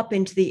go up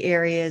into the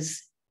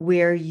areas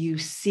where you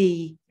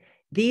see,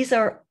 these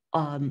are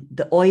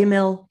the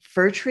Oyamel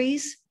fir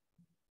trees.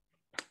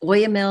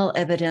 Oyamel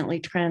evidently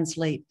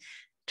translates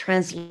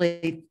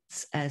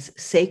as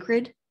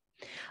sacred.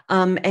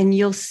 And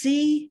you'll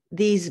see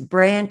these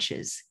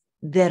branches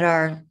that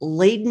are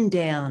laden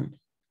down.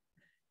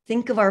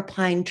 Think of our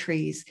pine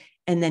trees,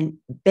 and then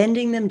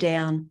bending them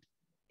down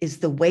is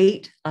the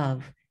weight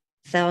of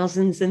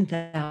thousands and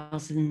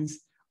thousands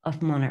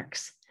of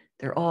monarchs.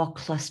 They're all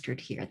clustered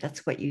here.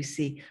 That's what you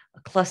see. A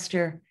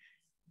cluster,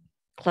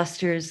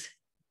 clusters,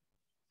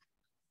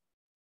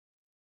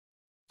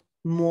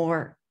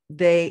 more,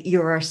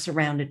 you are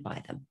surrounded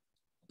by them.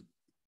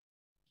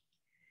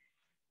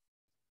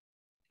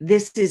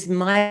 This is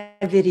my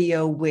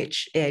video,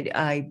 which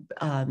I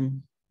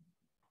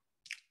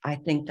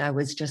think I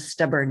was just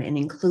stubborn in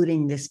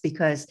including this,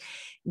 because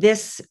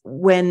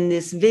when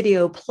this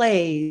video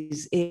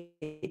plays,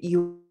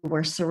 you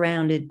were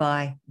surrounded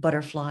by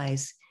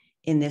butterflies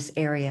in this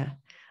area.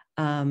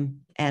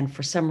 And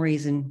for some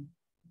reason,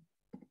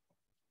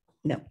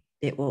 no,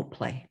 it won't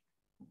play.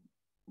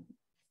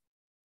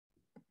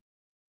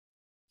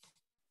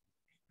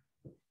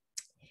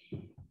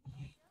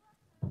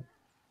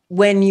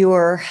 When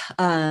you're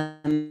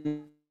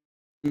in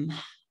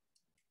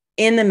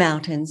the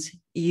mountains,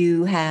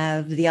 you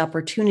have the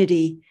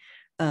opportunity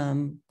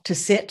to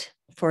sit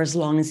for as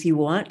long as you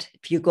want.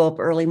 If you go up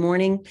early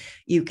morning,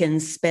 you can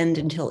spend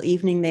until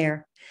evening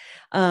there.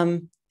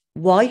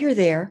 While you're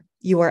there,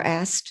 you are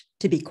asked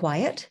to be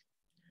quiet.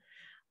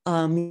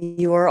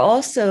 You are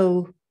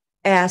also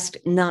asked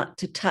not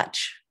to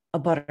touch a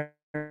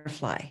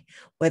butterfly,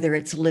 whether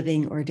it's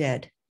living or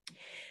dead.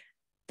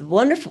 The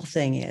wonderful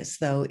thing is,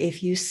 though,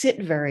 if you sit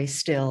very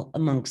still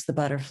amongst the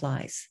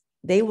butterflies,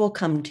 they will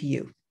come to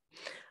you.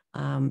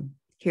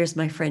 Here's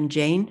my friend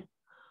Jane,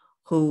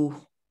 who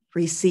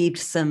received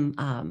some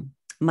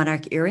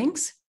monarch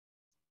earrings,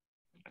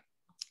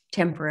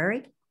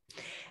 temporary.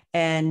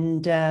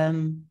 And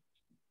that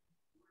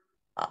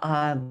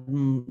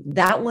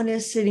one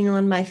is sitting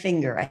on my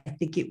finger. I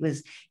think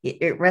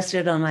it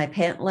rested on my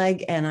pant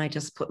leg, and I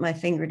just put my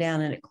finger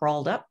down and it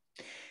crawled up.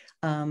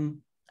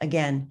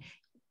 Again,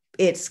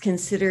 it's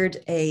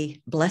considered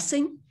a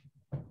blessing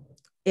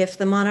if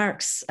the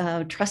monarchs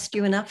trust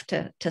you enough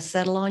to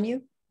settle on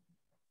you.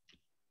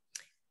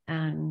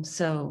 And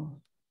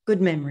so,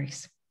 good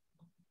memories.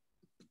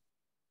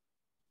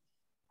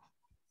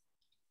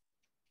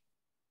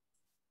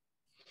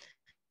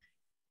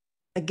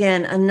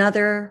 Again,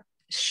 another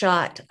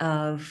shot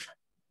of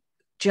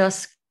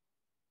just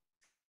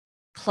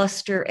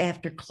cluster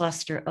after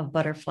cluster of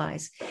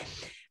butterflies.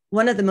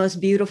 One of the most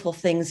beautiful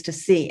things to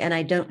see, and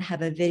I don't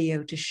have a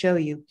video to show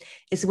you,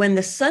 is when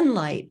the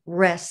sunlight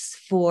rests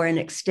for an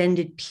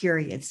extended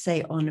period,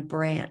 say on a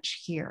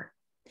branch here.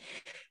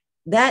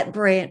 That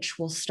branch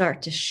will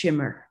start to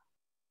shimmer.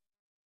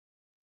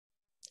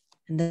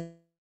 And the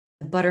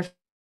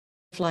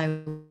butterfly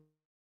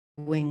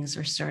wings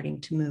are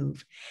starting to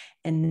move.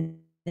 And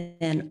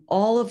then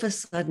all of a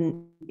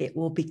sudden, it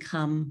will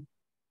become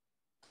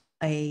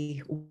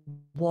a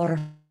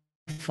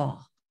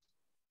waterfall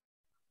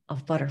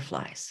of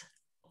butterflies,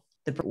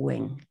 the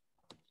wing.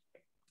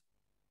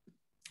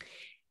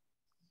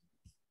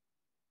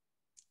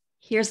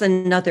 Here's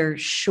another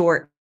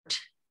short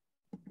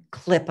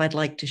clip I'd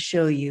like to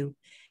show you.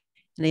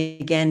 And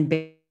again,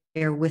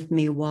 bear with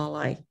me while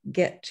I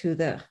get to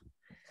the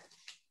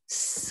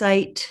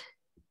site.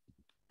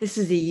 This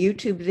is a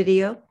YouTube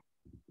video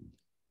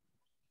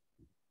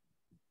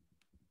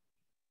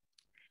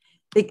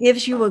that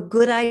gives you a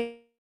good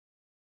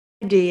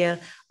idea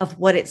of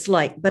what it's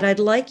like, but I'd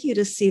like you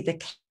to see the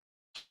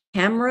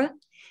camera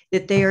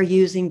that they are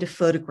using to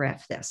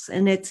photograph this.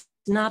 And it's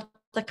not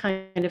the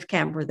kind of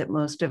camera that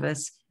most of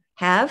us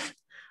have.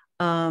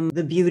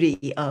 The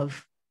beauty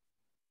of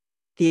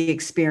the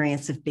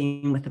experience of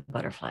being with the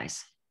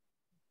butterflies.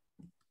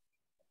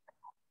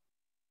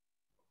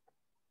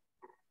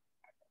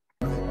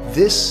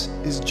 This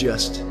is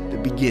just the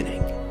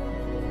beginning.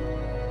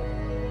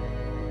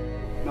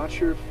 Not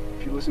sure if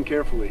you listen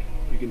carefully,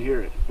 you can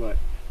hear it, but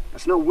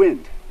that's not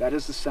wind. That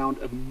is the sound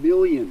of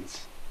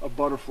millions of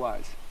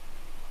butterflies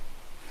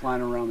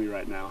flying around me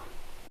right now.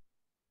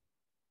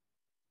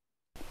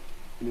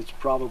 And it's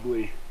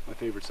probably my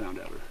favorite sound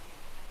ever.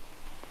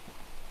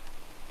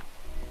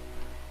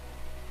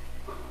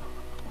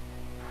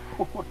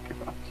 Oh my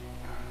gosh.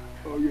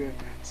 Oh yeah,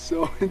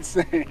 so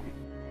insane.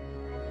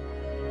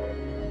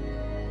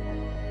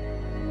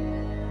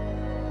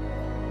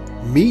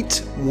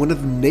 Meet one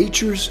of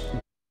nature's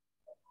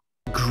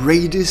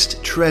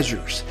greatest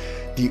treasures,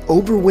 the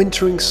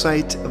overwintering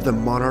site of the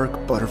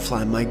monarch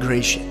butterfly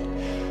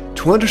migration.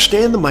 To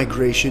understand the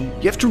migration,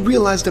 you have to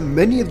realize that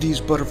many of these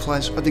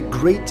butterflies are the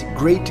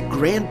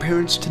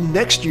great-great-grandparents to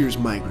next year's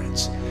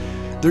migrants.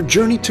 Their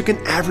journey took an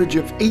average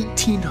of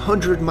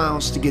 1,800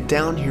 miles to get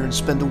down here and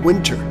spend the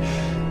winter.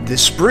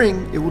 This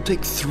spring, it will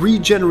take 3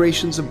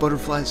 generations of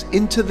butterflies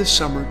into the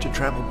summer to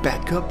travel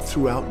back up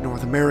throughout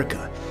North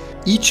America.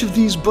 Each of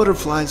these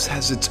butterflies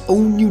has its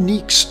own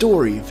unique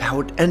story of how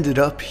it ended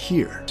up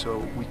here. So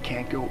we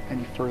can't go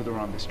any further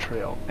on this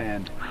trail,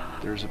 and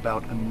there's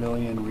about a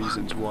million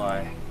reasons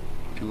why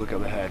if you look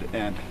up ahead.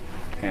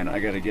 And I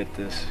gotta get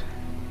this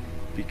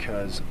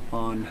because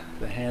on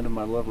the hand of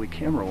my lovely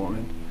camera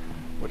woman,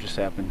 what just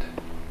happened?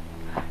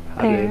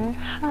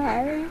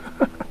 Hi.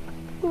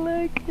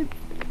 Look,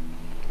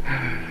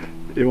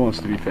 It wants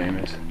to be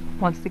famous.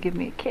 wants to give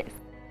me a kiss.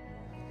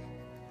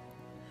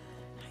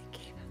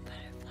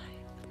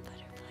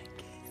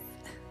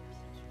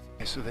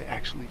 So they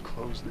actually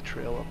closed the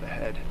trail up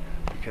ahead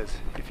because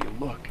if you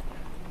look,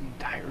 the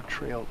entire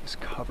trail is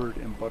covered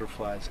in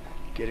butterflies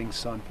getting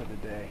sun for the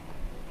day,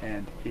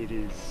 and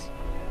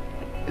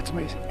it's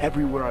amazing.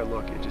 Everywhere I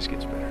look, it just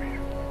gets better here.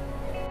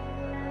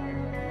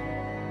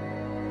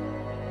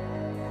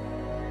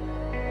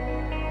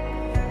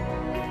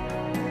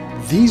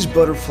 These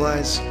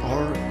butterflies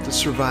are the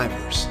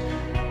survivors.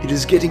 It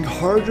is getting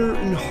harder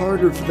and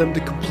harder for them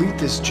to complete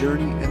this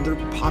journey, and their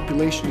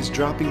population is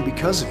dropping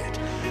because of it.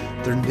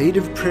 Their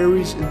native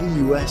prairies in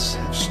the US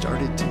have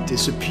started to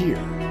disappear.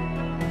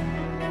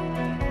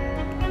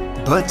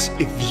 But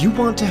if you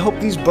want to help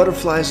these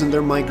butterflies in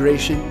their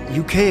migration,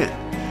 you can.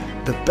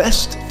 The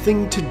best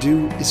thing to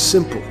do is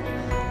simple.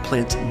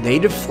 Plant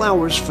native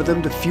flowers for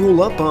them to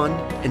fuel up on,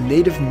 and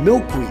native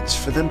milkweeds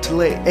for them to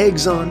lay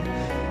eggs on,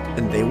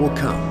 and they will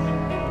come.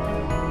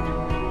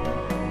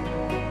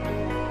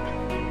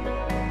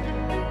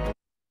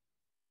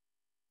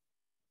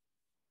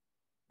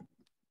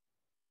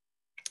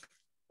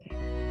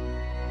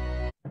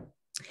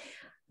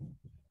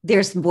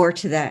 There's more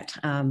to that,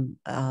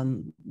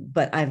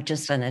 but I've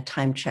just done a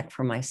time check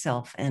for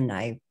myself, and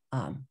I've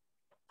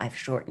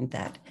shortened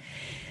that.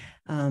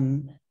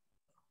 I'm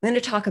going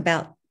to talk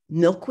about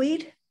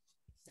milkweed,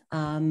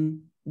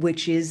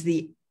 which is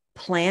the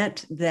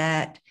plant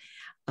that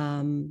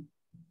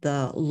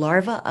the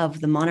larva of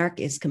the monarch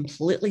is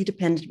completely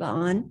dependent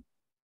on.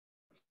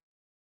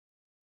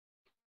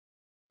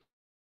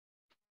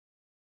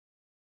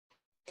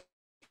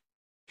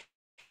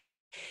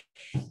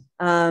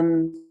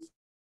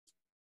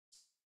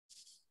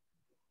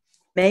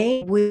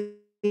 Maine,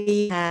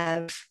 we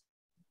have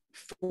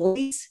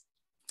 40s,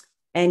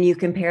 and you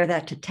compare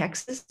that to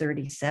Texas,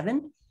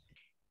 37.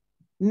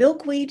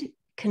 Milkweed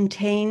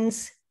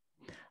contains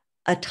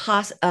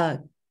toxic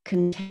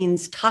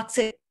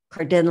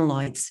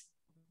carotenoids,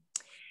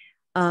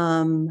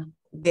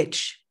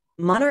 which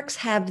monarchs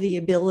have the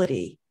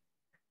ability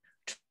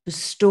to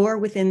store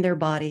within their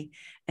body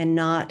and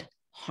not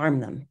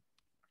harm them.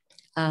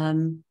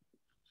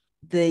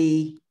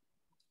 The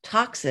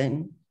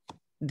toxin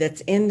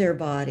that's in their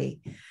body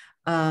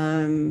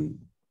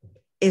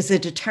is a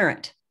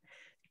deterrent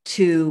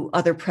to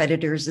other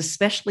predators,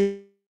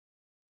 especially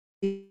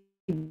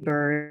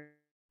birds.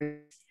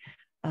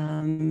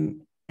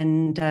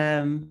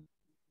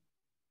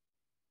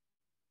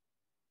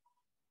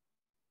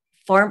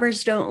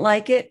 Farmers don't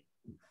like it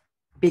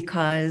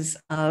because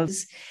of,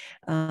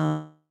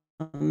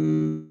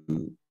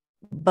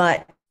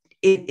 but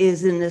it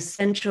is an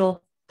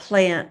essential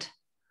plant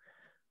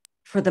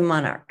for the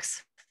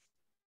monarchs.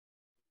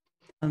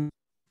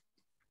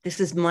 This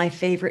is my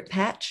favorite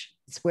patch.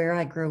 It's where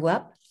I grew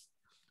up.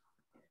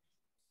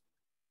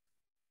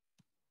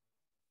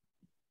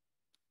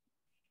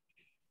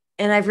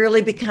 And I've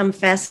really become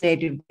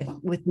fascinated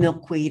with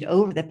milkweed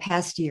over the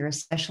past year,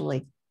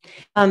 especially.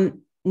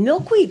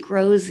 Milkweed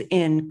grows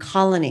in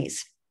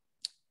colonies,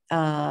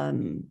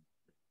 and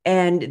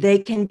they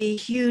can be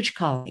huge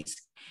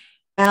colonies.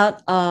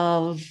 Out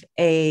of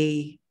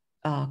a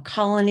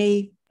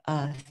colony,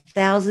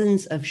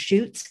 thousands of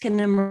shoots can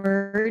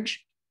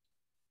emerge.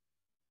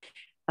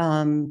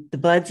 The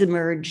buds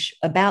emerge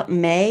about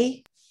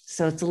May,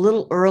 so it's a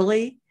little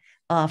early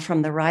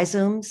from the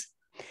rhizomes.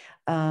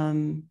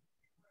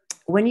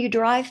 When you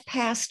drive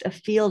past a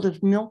field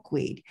of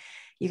milkweed,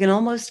 you can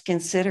almost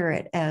consider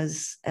it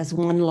as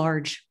one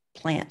large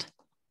plant.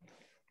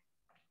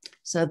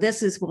 So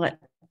this is what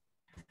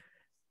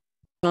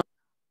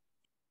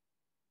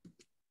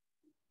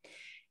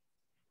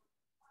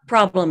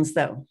problems,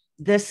 though.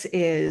 This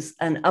is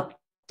an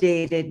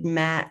updated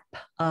map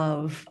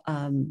of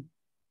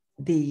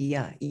the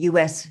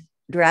U.S.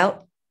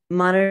 drought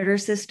monitor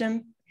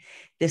system.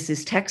 This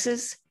is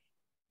Texas,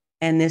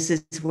 and this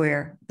is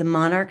where the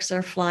monarchs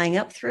are flying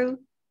up through.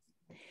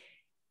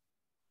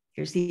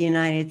 Here's the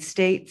United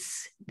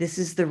States. This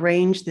is the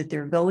range that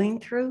they're going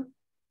through,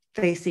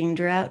 facing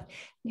drought.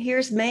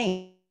 Here's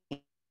Maine.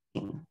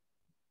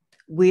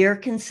 We are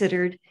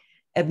considered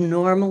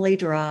abnormally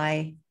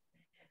dry,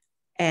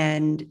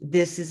 and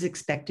this is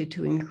expected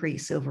to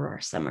increase over our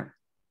summer.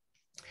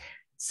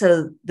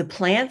 So the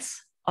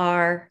plants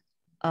are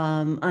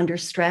under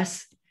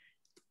stress,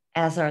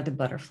 as are the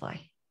butterfly.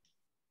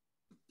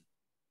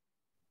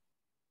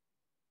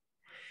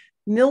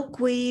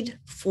 Milkweed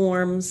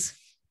forms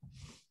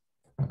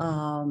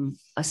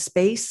a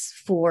space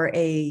for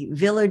a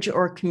village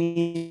or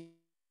community.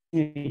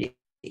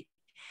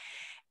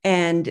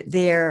 And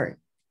there,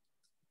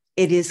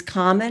 it is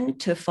common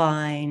to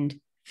find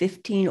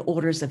 15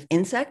 orders of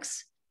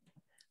insects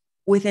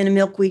within a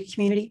milkweed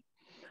community.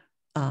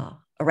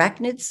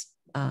 Arachnids,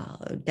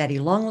 daddy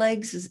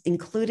longlegs is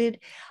included,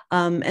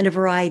 and a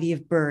variety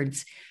of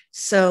birds.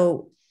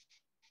 So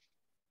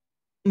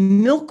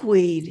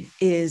milkweed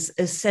is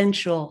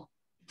essential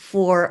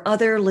for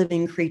other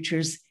living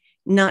creatures,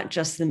 not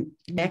just in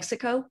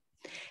Mexico.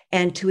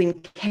 And to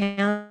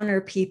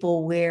encounter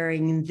people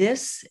wearing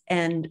this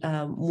and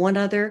one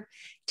other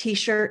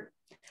t-shirt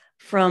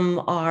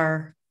from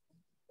our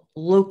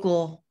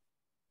local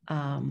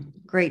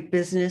great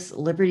business,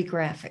 Liberty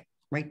Graphic,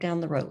 right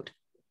down the road.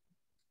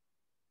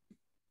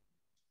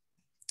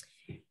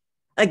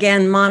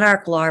 Again,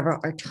 monarch larvae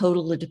are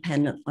totally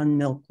dependent on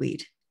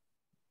milkweed.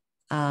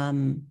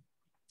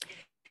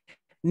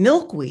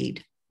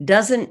 Milkweed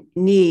doesn't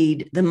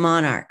need the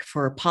monarch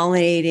for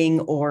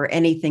pollinating or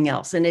anything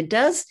else. And it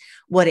does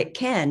what it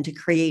can to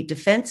create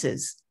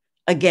defenses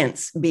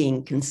against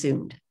being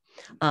consumed.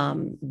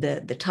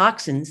 The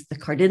toxins, the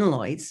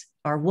cardinaloids,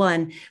 are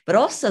one, but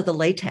also the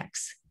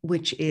latex,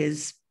 which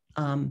is,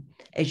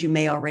 as you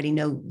may already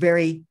know,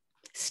 very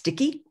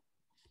sticky.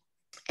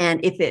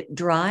 And if it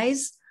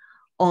dries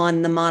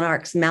on the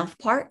monarch's mouth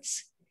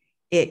parts,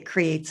 it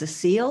creates a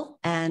seal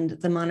and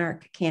the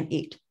monarch can't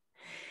eat.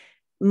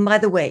 By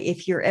the way,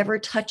 if you're ever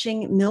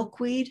touching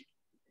milkweed,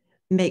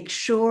 make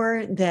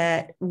sure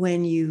that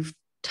when you've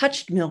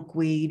touched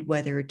milkweed,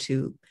 whether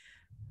to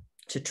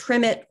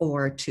trim it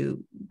or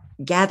to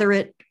gather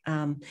it,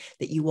 that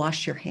you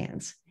wash your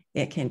hands.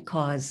 It can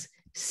cause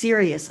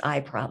serious eye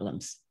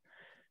problems.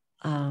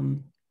 I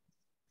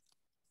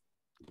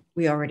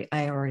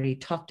already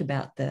talked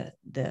about the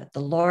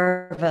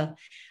larva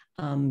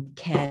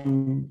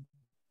can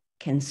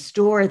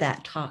store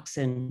that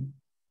toxin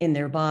in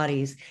their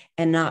bodies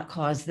and not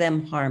cause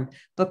them harm,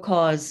 but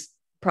cause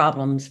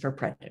problems for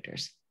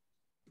predators.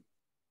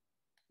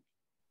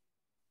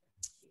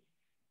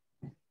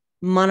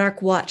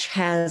 Monarch Watch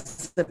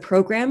has the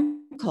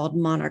program called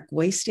Monarch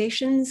Way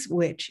Stations,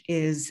 which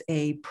is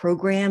a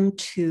program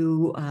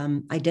to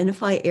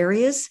identify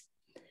areas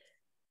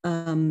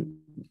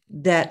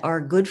that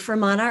are good for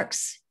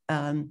monarchs,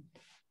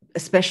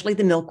 especially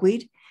the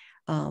milkweed,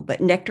 but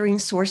nectarine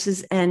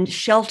sources and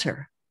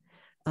shelter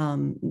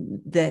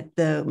that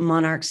the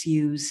monarchs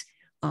use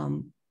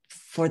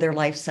for their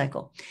life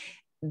cycle.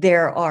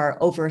 There are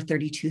over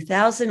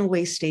 32,000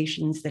 way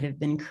stations that have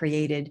been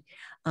created,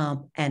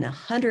 and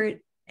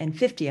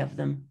 150 of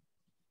them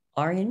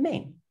are in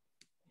Maine.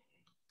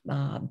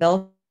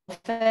 Belfast,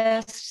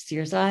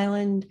 Sears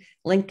Island,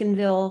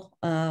 Lincolnville,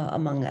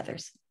 among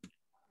others.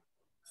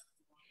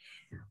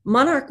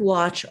 Monarch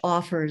Watch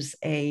offers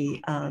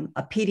a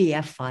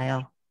PDF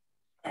file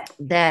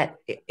that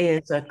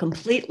is a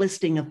complete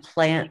listing of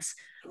plants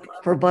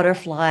for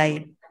butterfly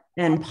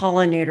and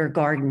pollinator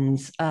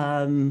gardens.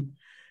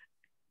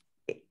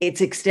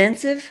 It's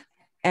extensive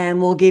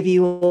and will give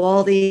you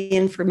all the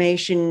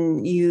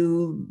information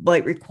you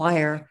might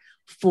require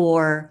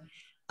for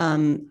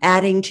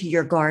adding to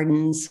your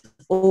gardens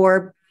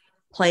or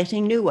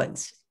planting new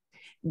ones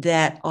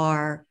that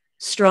are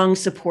strong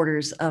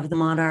supporters of the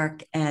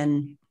monarch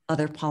and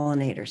other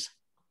pollinators.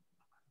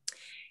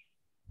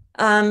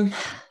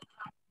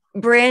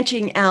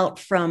 Branching out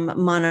from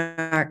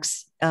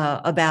monarchs,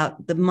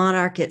 about the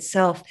monarch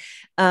itself,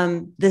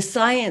 the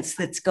science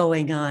that's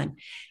going on,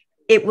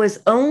 it was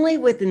only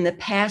within the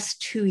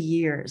past 2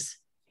 years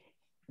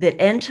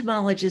that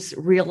entomologists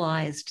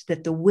realized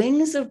that the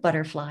wings of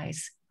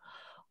butterflies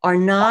are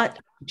not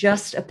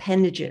just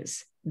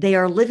appendages, they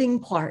are living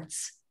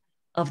parts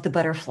of the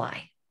butterfly.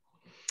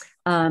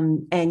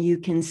 And you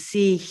can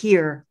see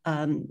here,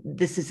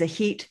 this is a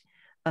heat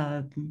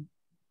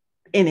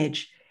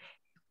image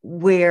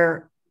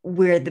where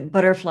the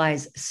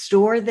butterflies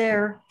store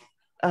the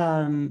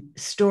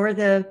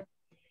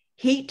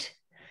heat,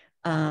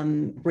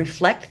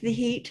 reflect the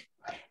heat,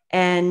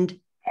 and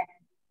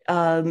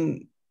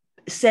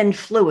send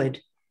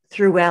fluid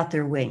throughout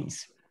their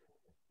wings.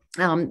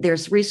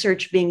 There's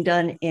research being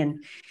done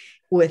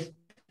with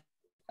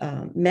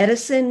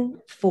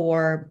medicine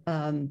for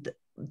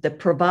the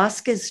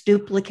proboscis,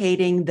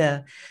 duplicating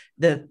the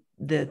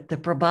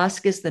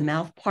proboscis, the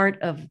mouth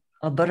part of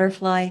a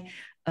butterfly,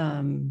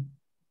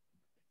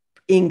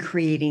 in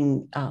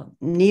creating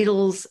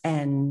needles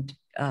and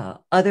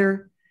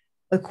other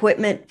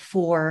equipment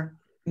for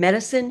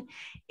medicine,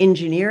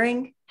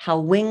 engineering, how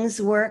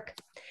wings work.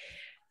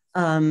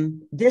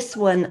 This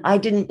one, I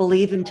didn't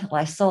believe until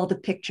I saw the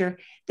picture.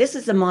 This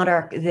is a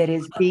monarch that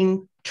is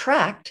being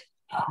tracked.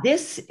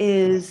 This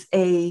is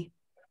a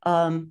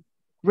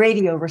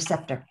radio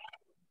receptor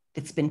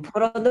that's been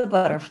put on the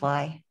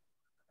butterfly,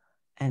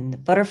 and the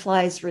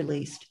butterfly is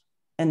released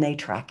and they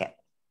track it.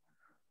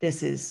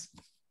 This is.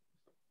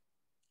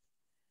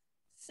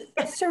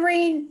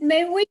 Cyrene,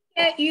 may we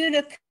get you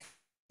to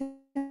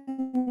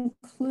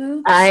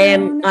conclude? I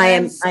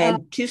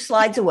am 2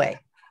 slides away.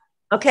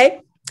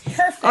 Okay.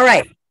 Perfect. All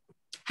right.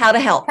 How to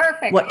help?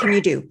 Perfect. What can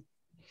you do?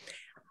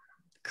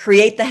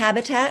 Create the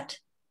habitat.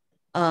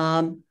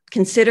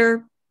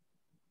 Consider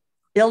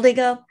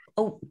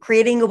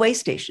creating a way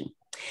station.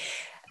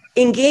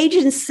 Engage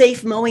in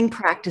safe mowing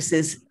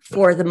practices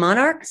for the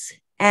monarchs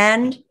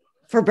and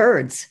for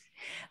birds.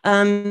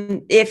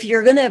 If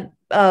you're going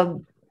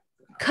to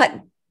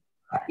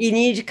you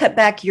need to cut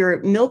back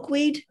your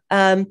milkweed.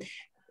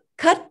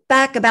 Cut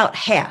back about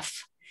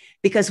half,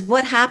 because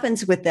what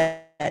happens with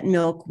that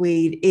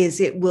milkweed is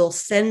it will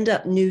send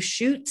up new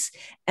shoots,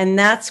 and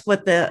that's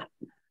what the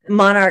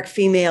monarch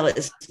female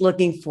is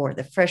looking for,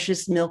 the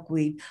freshest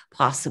milkweed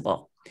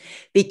possible.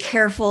 Be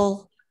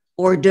careful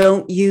or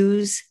don't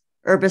use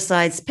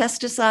herbicides,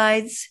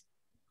 pesticides.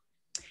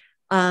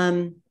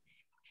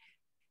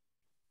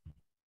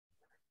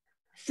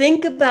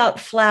 Think about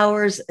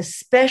flowers,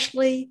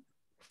 especially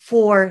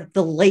for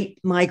the late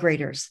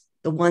migrators,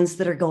 the ones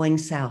that are going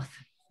south.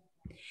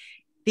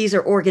 These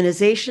are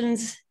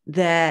organizations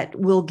that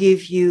will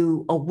give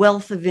you a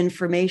wealth of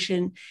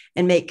information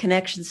and make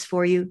connections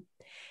for you.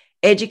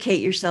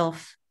 Educate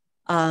yourself,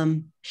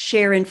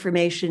 share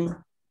information,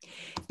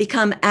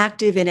 become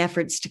active in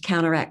efforts to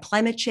counteract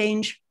climate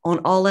change on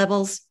all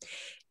levels.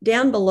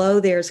 Down below,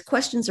 there's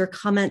questions or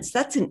comments.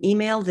 That's an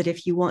email that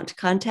if you want to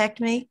contact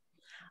me,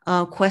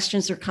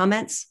 questions or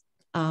comments,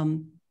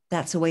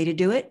 that's a way to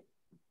do it.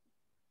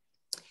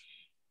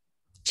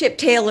 Chip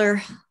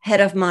Taylor, head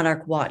of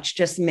Monarch Watch,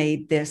 just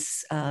made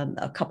this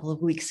a couple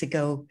of weeks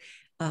ago,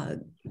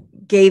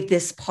 gave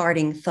this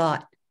parting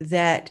thought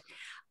that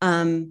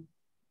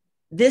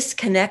this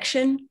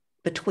connection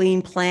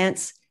between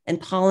plants and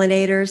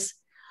pollinators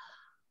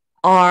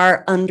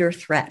are under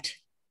threat,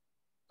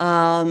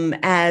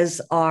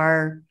 as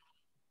are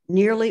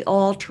nearly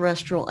all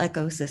terrestrial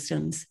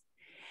ecosystems.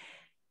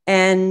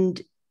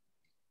 And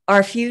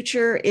our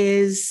future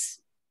is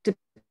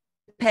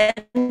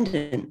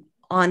dependent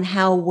on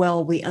how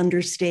well we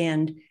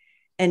understand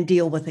and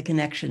deal with the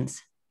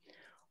connections.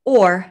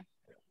 Or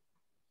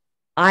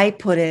I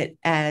put it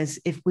as,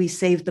 if we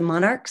save the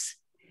monarchs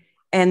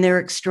and their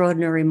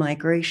extraordinary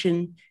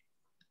migration,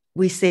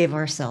 we save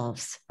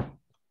ourselves.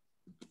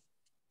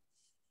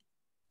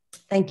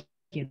 Thank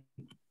you.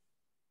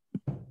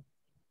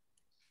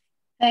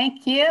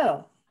 Thank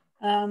you.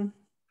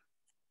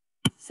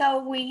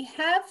 So we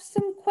have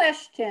some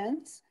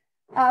questions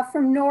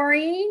from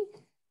Noreen.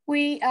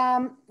 We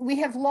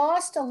have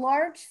lost a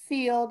large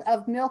field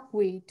of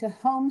milkweed to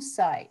home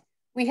site.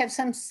 We have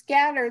some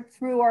scattered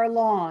through our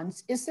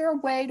lawns. Is there a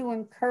way to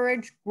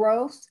encourage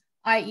growth,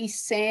 i.e.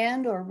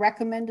 sand or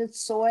recommended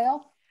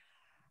soil?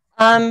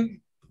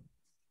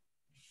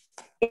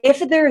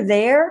 If they're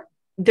there,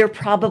 they're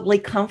probably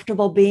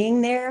comfortable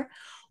being there.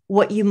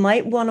 What you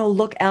might want to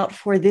look out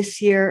for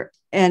this year,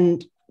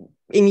 and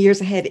in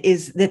years ahead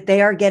is that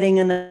they are getting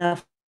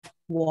enough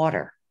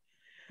water.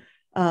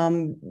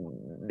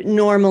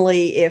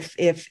 Normally,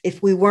 if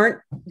we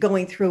weren't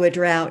going through a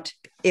drought,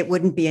 it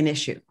wouldn't be an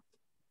issue.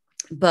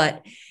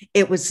 But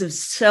it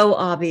was so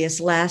obvious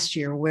last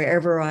year,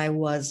 wherever I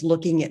was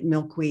looking at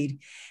milkweed,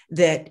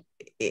 that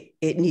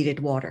it needed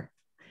water.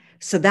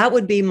 So that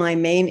would be my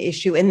main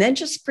issue. And then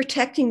just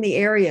protecting the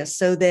area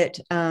so that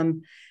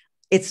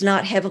it's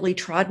not heavily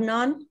trodden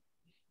on,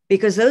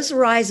 because those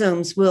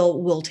rhizomes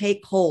will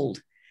take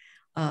hold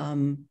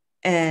and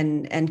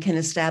can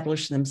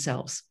establish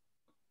themselves.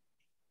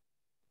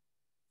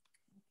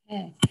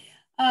 Okay.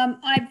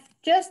 I've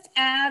just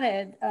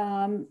added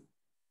on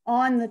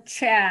the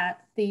chat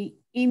the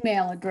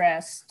email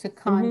address to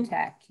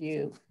contact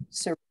you,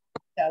 so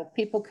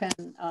people can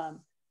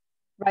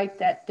write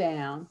that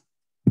down.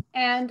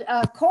 And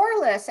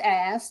Corliss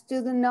asked,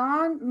 do the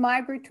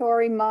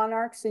non-migratory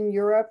monarchs in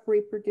Europe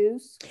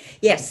reproduce?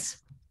 Yes,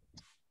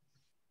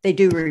 they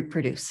do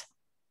reproduce.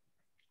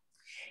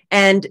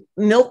 And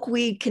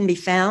milkweed can be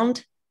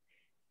found,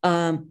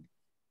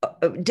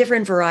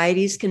 different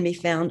varieties can be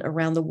found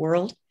around the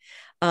world.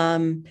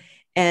 And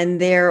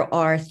there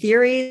are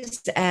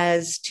theories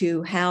as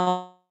to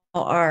how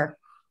our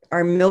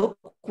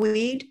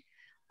milkweed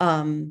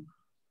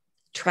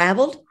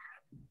traveled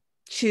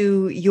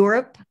to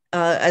Europe,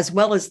 as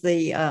well as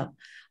the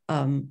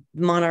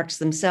monarchs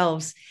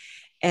themselves.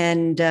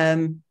 And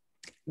there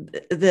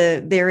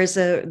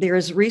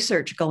is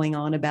research going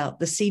on about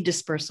the seed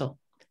dispersal.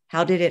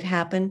 How did it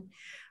happen?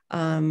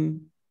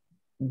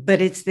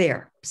 But it's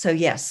there. So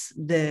yes,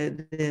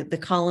 the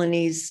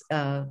colonies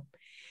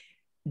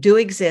do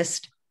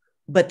exist,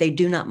 but they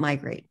do not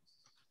migrate.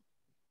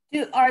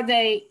 Are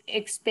they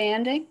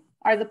expanding?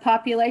 Are the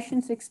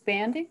populations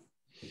expanding?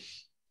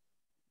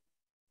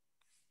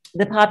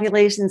 The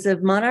populations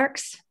of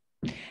monarchs?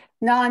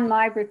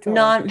 Non-migratory.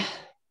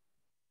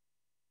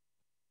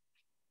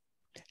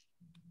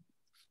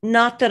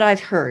 Not that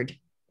I've heard.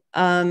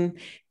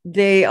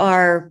 They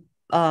are,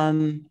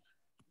 I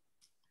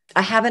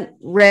haven't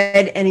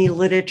read any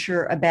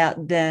literature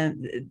about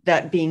them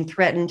that being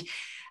threatened.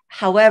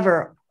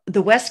 However,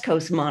 the West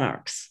Coast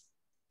monarchs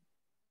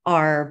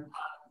are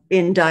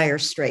in dire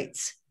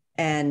straits,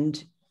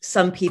 and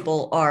some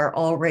people are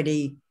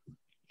already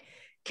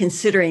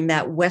considering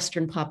that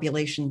Western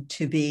population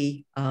to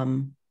be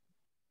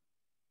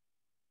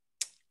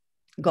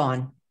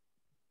gone.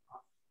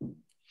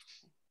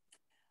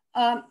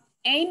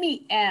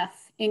 Amy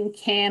F. in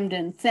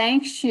Camden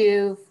thanks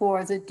you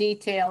for the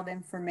detailed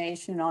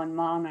information on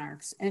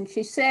monarchs. And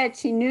she said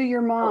she knew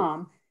your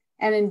mom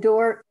and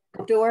adored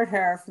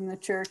her from the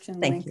church in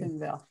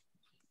Lincolnville.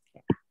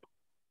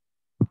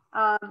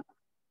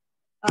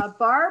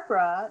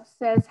 Barbara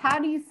says, how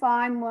do you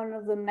find one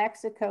of the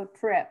Mexico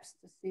trips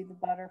to see the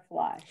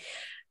butterfly?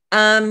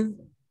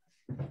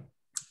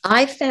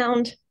 I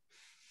found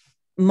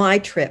my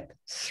trip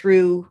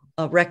through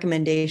a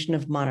recommendation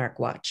of Monarch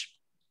Watch.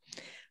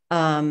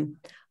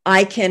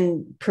 I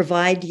can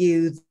provide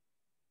you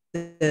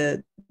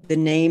the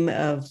name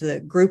of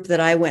the group that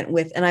I went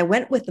with, and I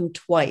went with them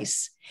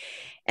twice.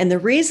 And the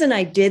reason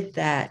I did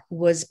that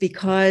was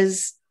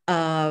because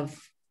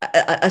of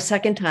a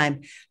second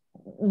time.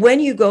 When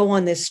you go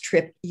on this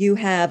trip, you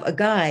have a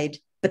guide,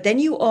 but then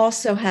you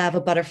also have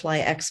a butterfly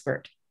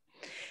expert.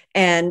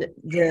 And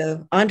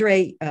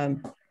Andre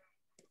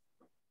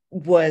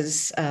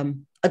was a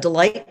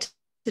delight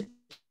to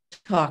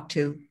talk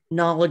to,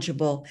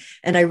 knowledgeable,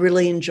 and I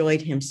really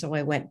enjoyed him. So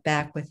I went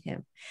back with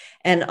him.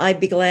 And I'd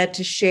be glad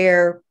to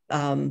share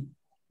the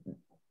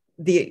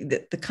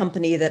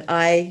company that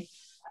I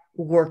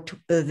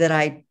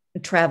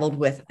traveled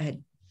with.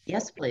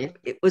 Yes, please.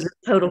 It was a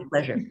total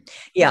pleasure.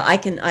 Yeah, I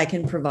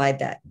can provide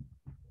that.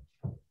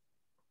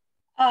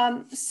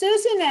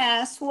 Susan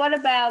asks, what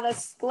about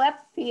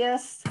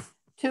Asclepias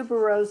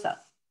tuberosa?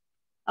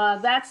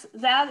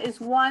 That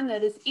is one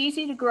that is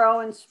easy to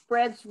grow and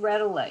spreads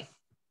readily.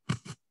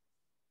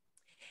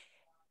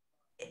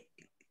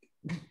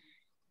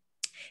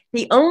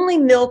 The only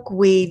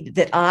milkweed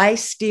that I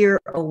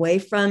steer away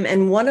from,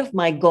 and one of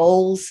my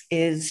goals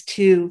is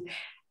to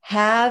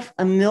have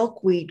a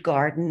milkweed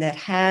garden that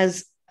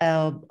has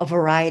a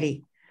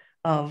variety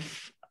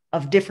of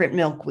different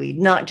milkweed,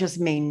 not just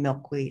Maine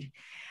milkweed.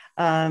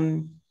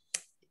 The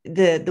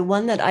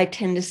one that I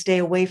tend to stay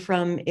away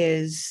from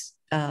is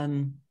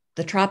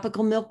the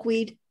tropical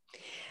milkweed.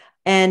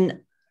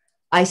 And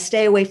I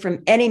stay away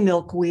from any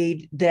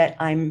milkweed that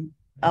I'm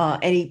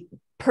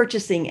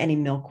purchasing any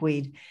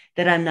milkweed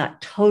that I'm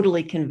not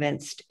totally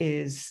convinced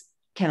is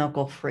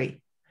chemical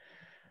free.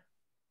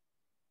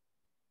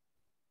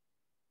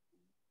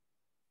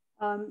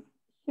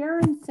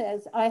 Sharon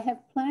says, I have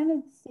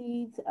planted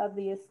seeds of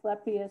the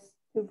Asclepias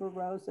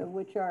tuberosa,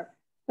 which are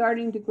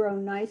starting to grow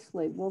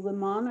nicely. Will the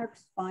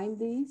monarchs find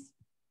these?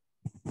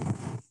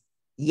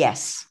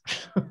 Yes.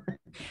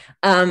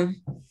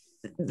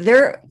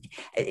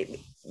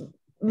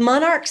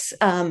 Monarchs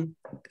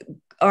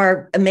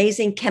are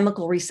amazing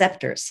chemical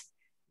receptors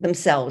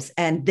themselves,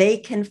 and they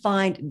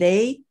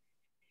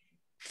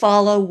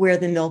follow where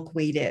the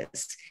milkweed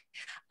is.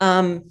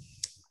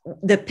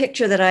 The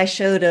picture that I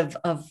showed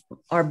of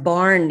our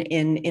barn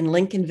in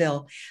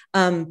Lincolnville,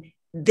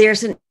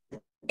 there's an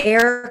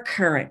air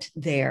current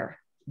there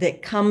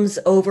that comes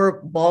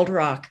over Bald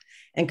Rock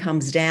and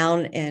comes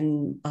down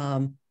and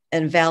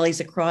valleys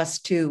across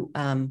to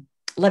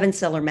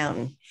Levenseller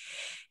Mountain.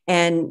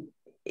 And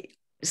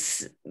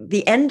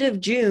the end of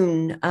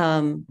June,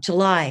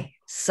 July,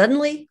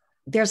 suddenly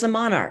there's a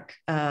monarch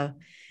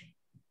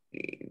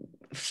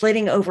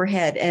flitting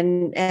overhead.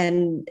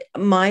 And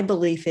my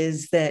belief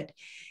is that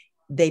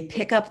they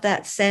pick up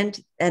that scent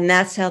and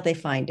that's how they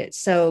find it.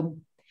 So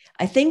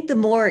I think the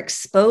more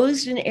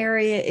exposed an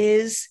area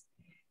is,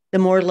 the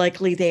more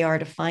likely they are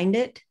to find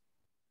it.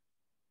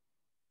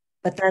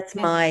 But that's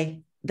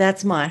my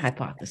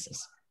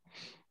hypothesis.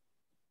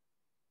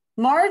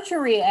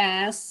 Marjorie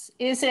asks,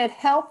 is it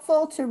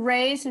helpful to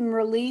raise and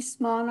release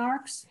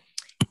monarchs?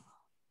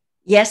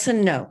 Yes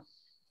and no.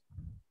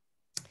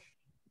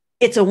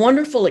 It's a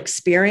wonderful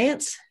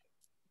experience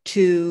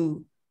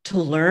to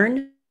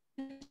learn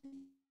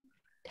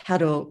how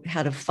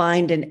to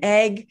find an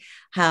egg,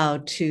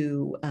 how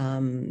to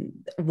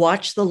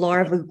watch the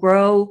larva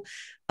grow,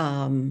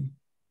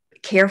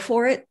 care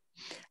for it,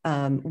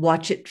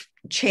 watch it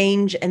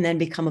change, and then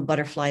become a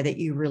butterfly that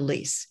you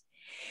release.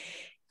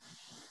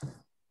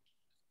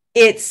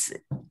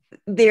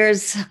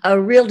 There's a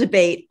real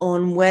debate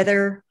on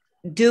whether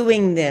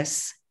doing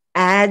this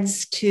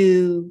adds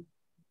to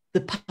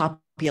the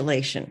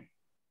population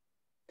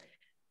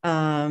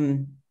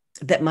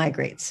that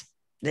migrates.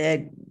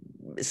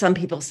 Some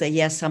people say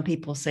yes, some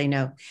people say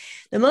no.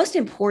 The most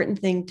important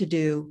thing to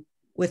do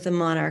with the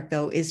monarch,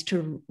 though, is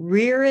to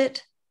rear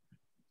it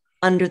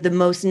under the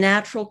most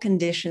natural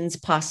conditions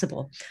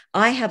possible.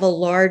 I have a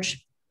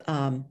large,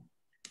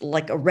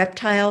 like a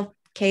reptile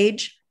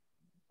cage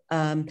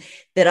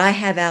that I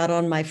have out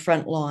on my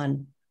front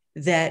lawn.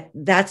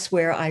 That's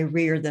where I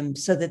rear them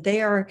so that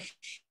they are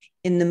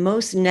in the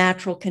most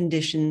natural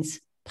conditions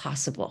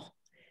possible.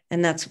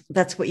 And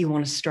that's what you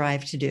want to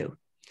strive to do.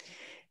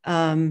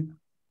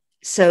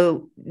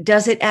 So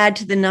does it add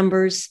to the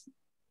numbers?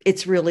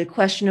 It's really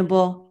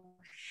questionable,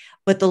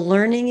 but the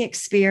learning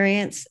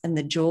experience and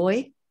the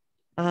joy,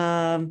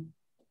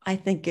 I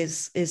think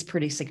is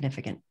pretty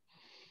significant.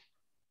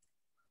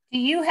 Do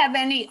you have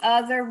any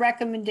other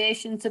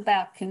recommendations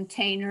about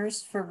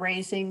containers for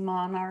raising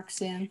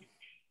monarchs in?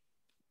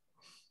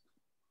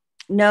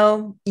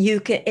 No,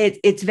 you can.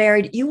 It's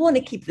varied. You want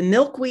to keep the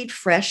milkweed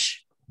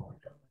fresh.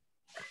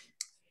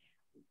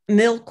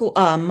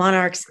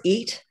 Monarchs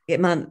eat.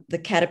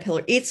 The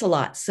caterpillar eats a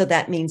lot, so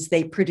that means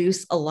they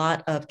produce a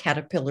lot of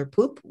caterpillar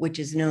poop, which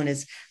is known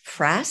as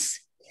frass.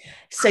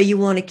 So you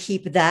want to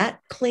keep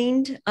that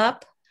cleaned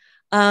up.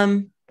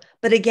 But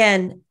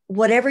again,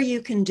 whatever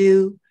you can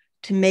do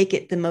to make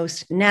it the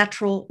most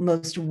natural,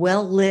 most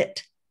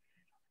well-lit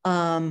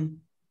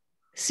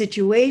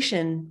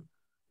situation,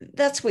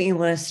 that's what you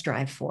want to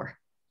strive for.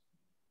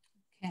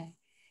 Okay.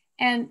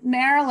 And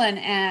Marilyn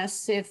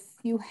asks, if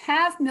you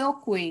have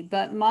milkweed,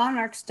 but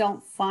monarchs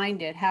don't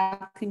find it,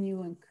 how can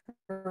you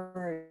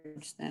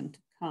encourage them to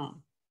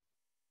come?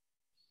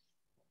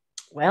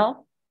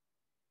 Well,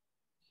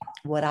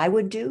 what I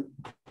would do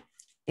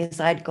is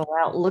I'd go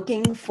out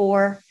looking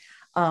for,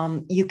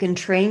 you can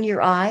train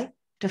your eye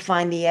to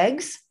find the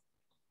eggs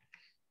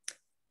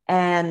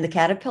and the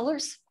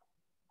caterpillars,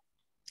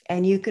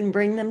 and you can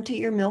bring them to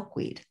your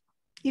milkweed.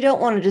 You don't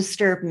want to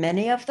disturb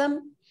many of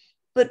them,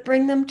 but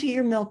bring them to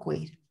your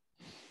milkweed.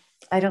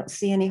 I don't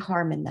see any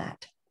harm in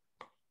that.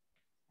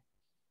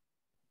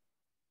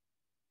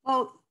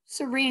 Well,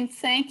 Cyrene,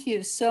 thank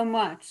you so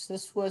much.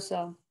 This was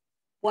a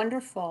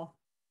wonderful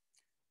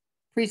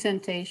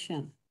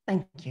presentation.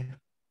 Thank you.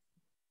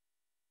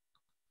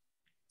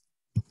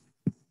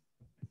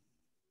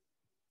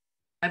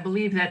 I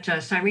believe that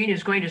Cyrene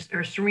is going to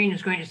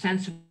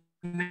send some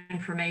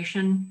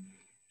information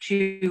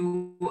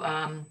to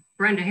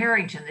Brenda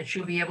Harrington that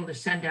she'll be able to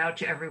send out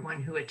to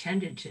everyone who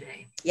attended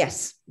today.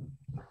 Yes.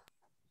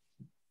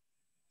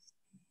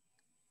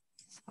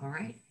 All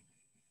right.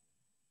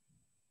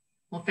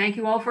 Well, thank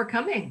you all for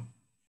coming.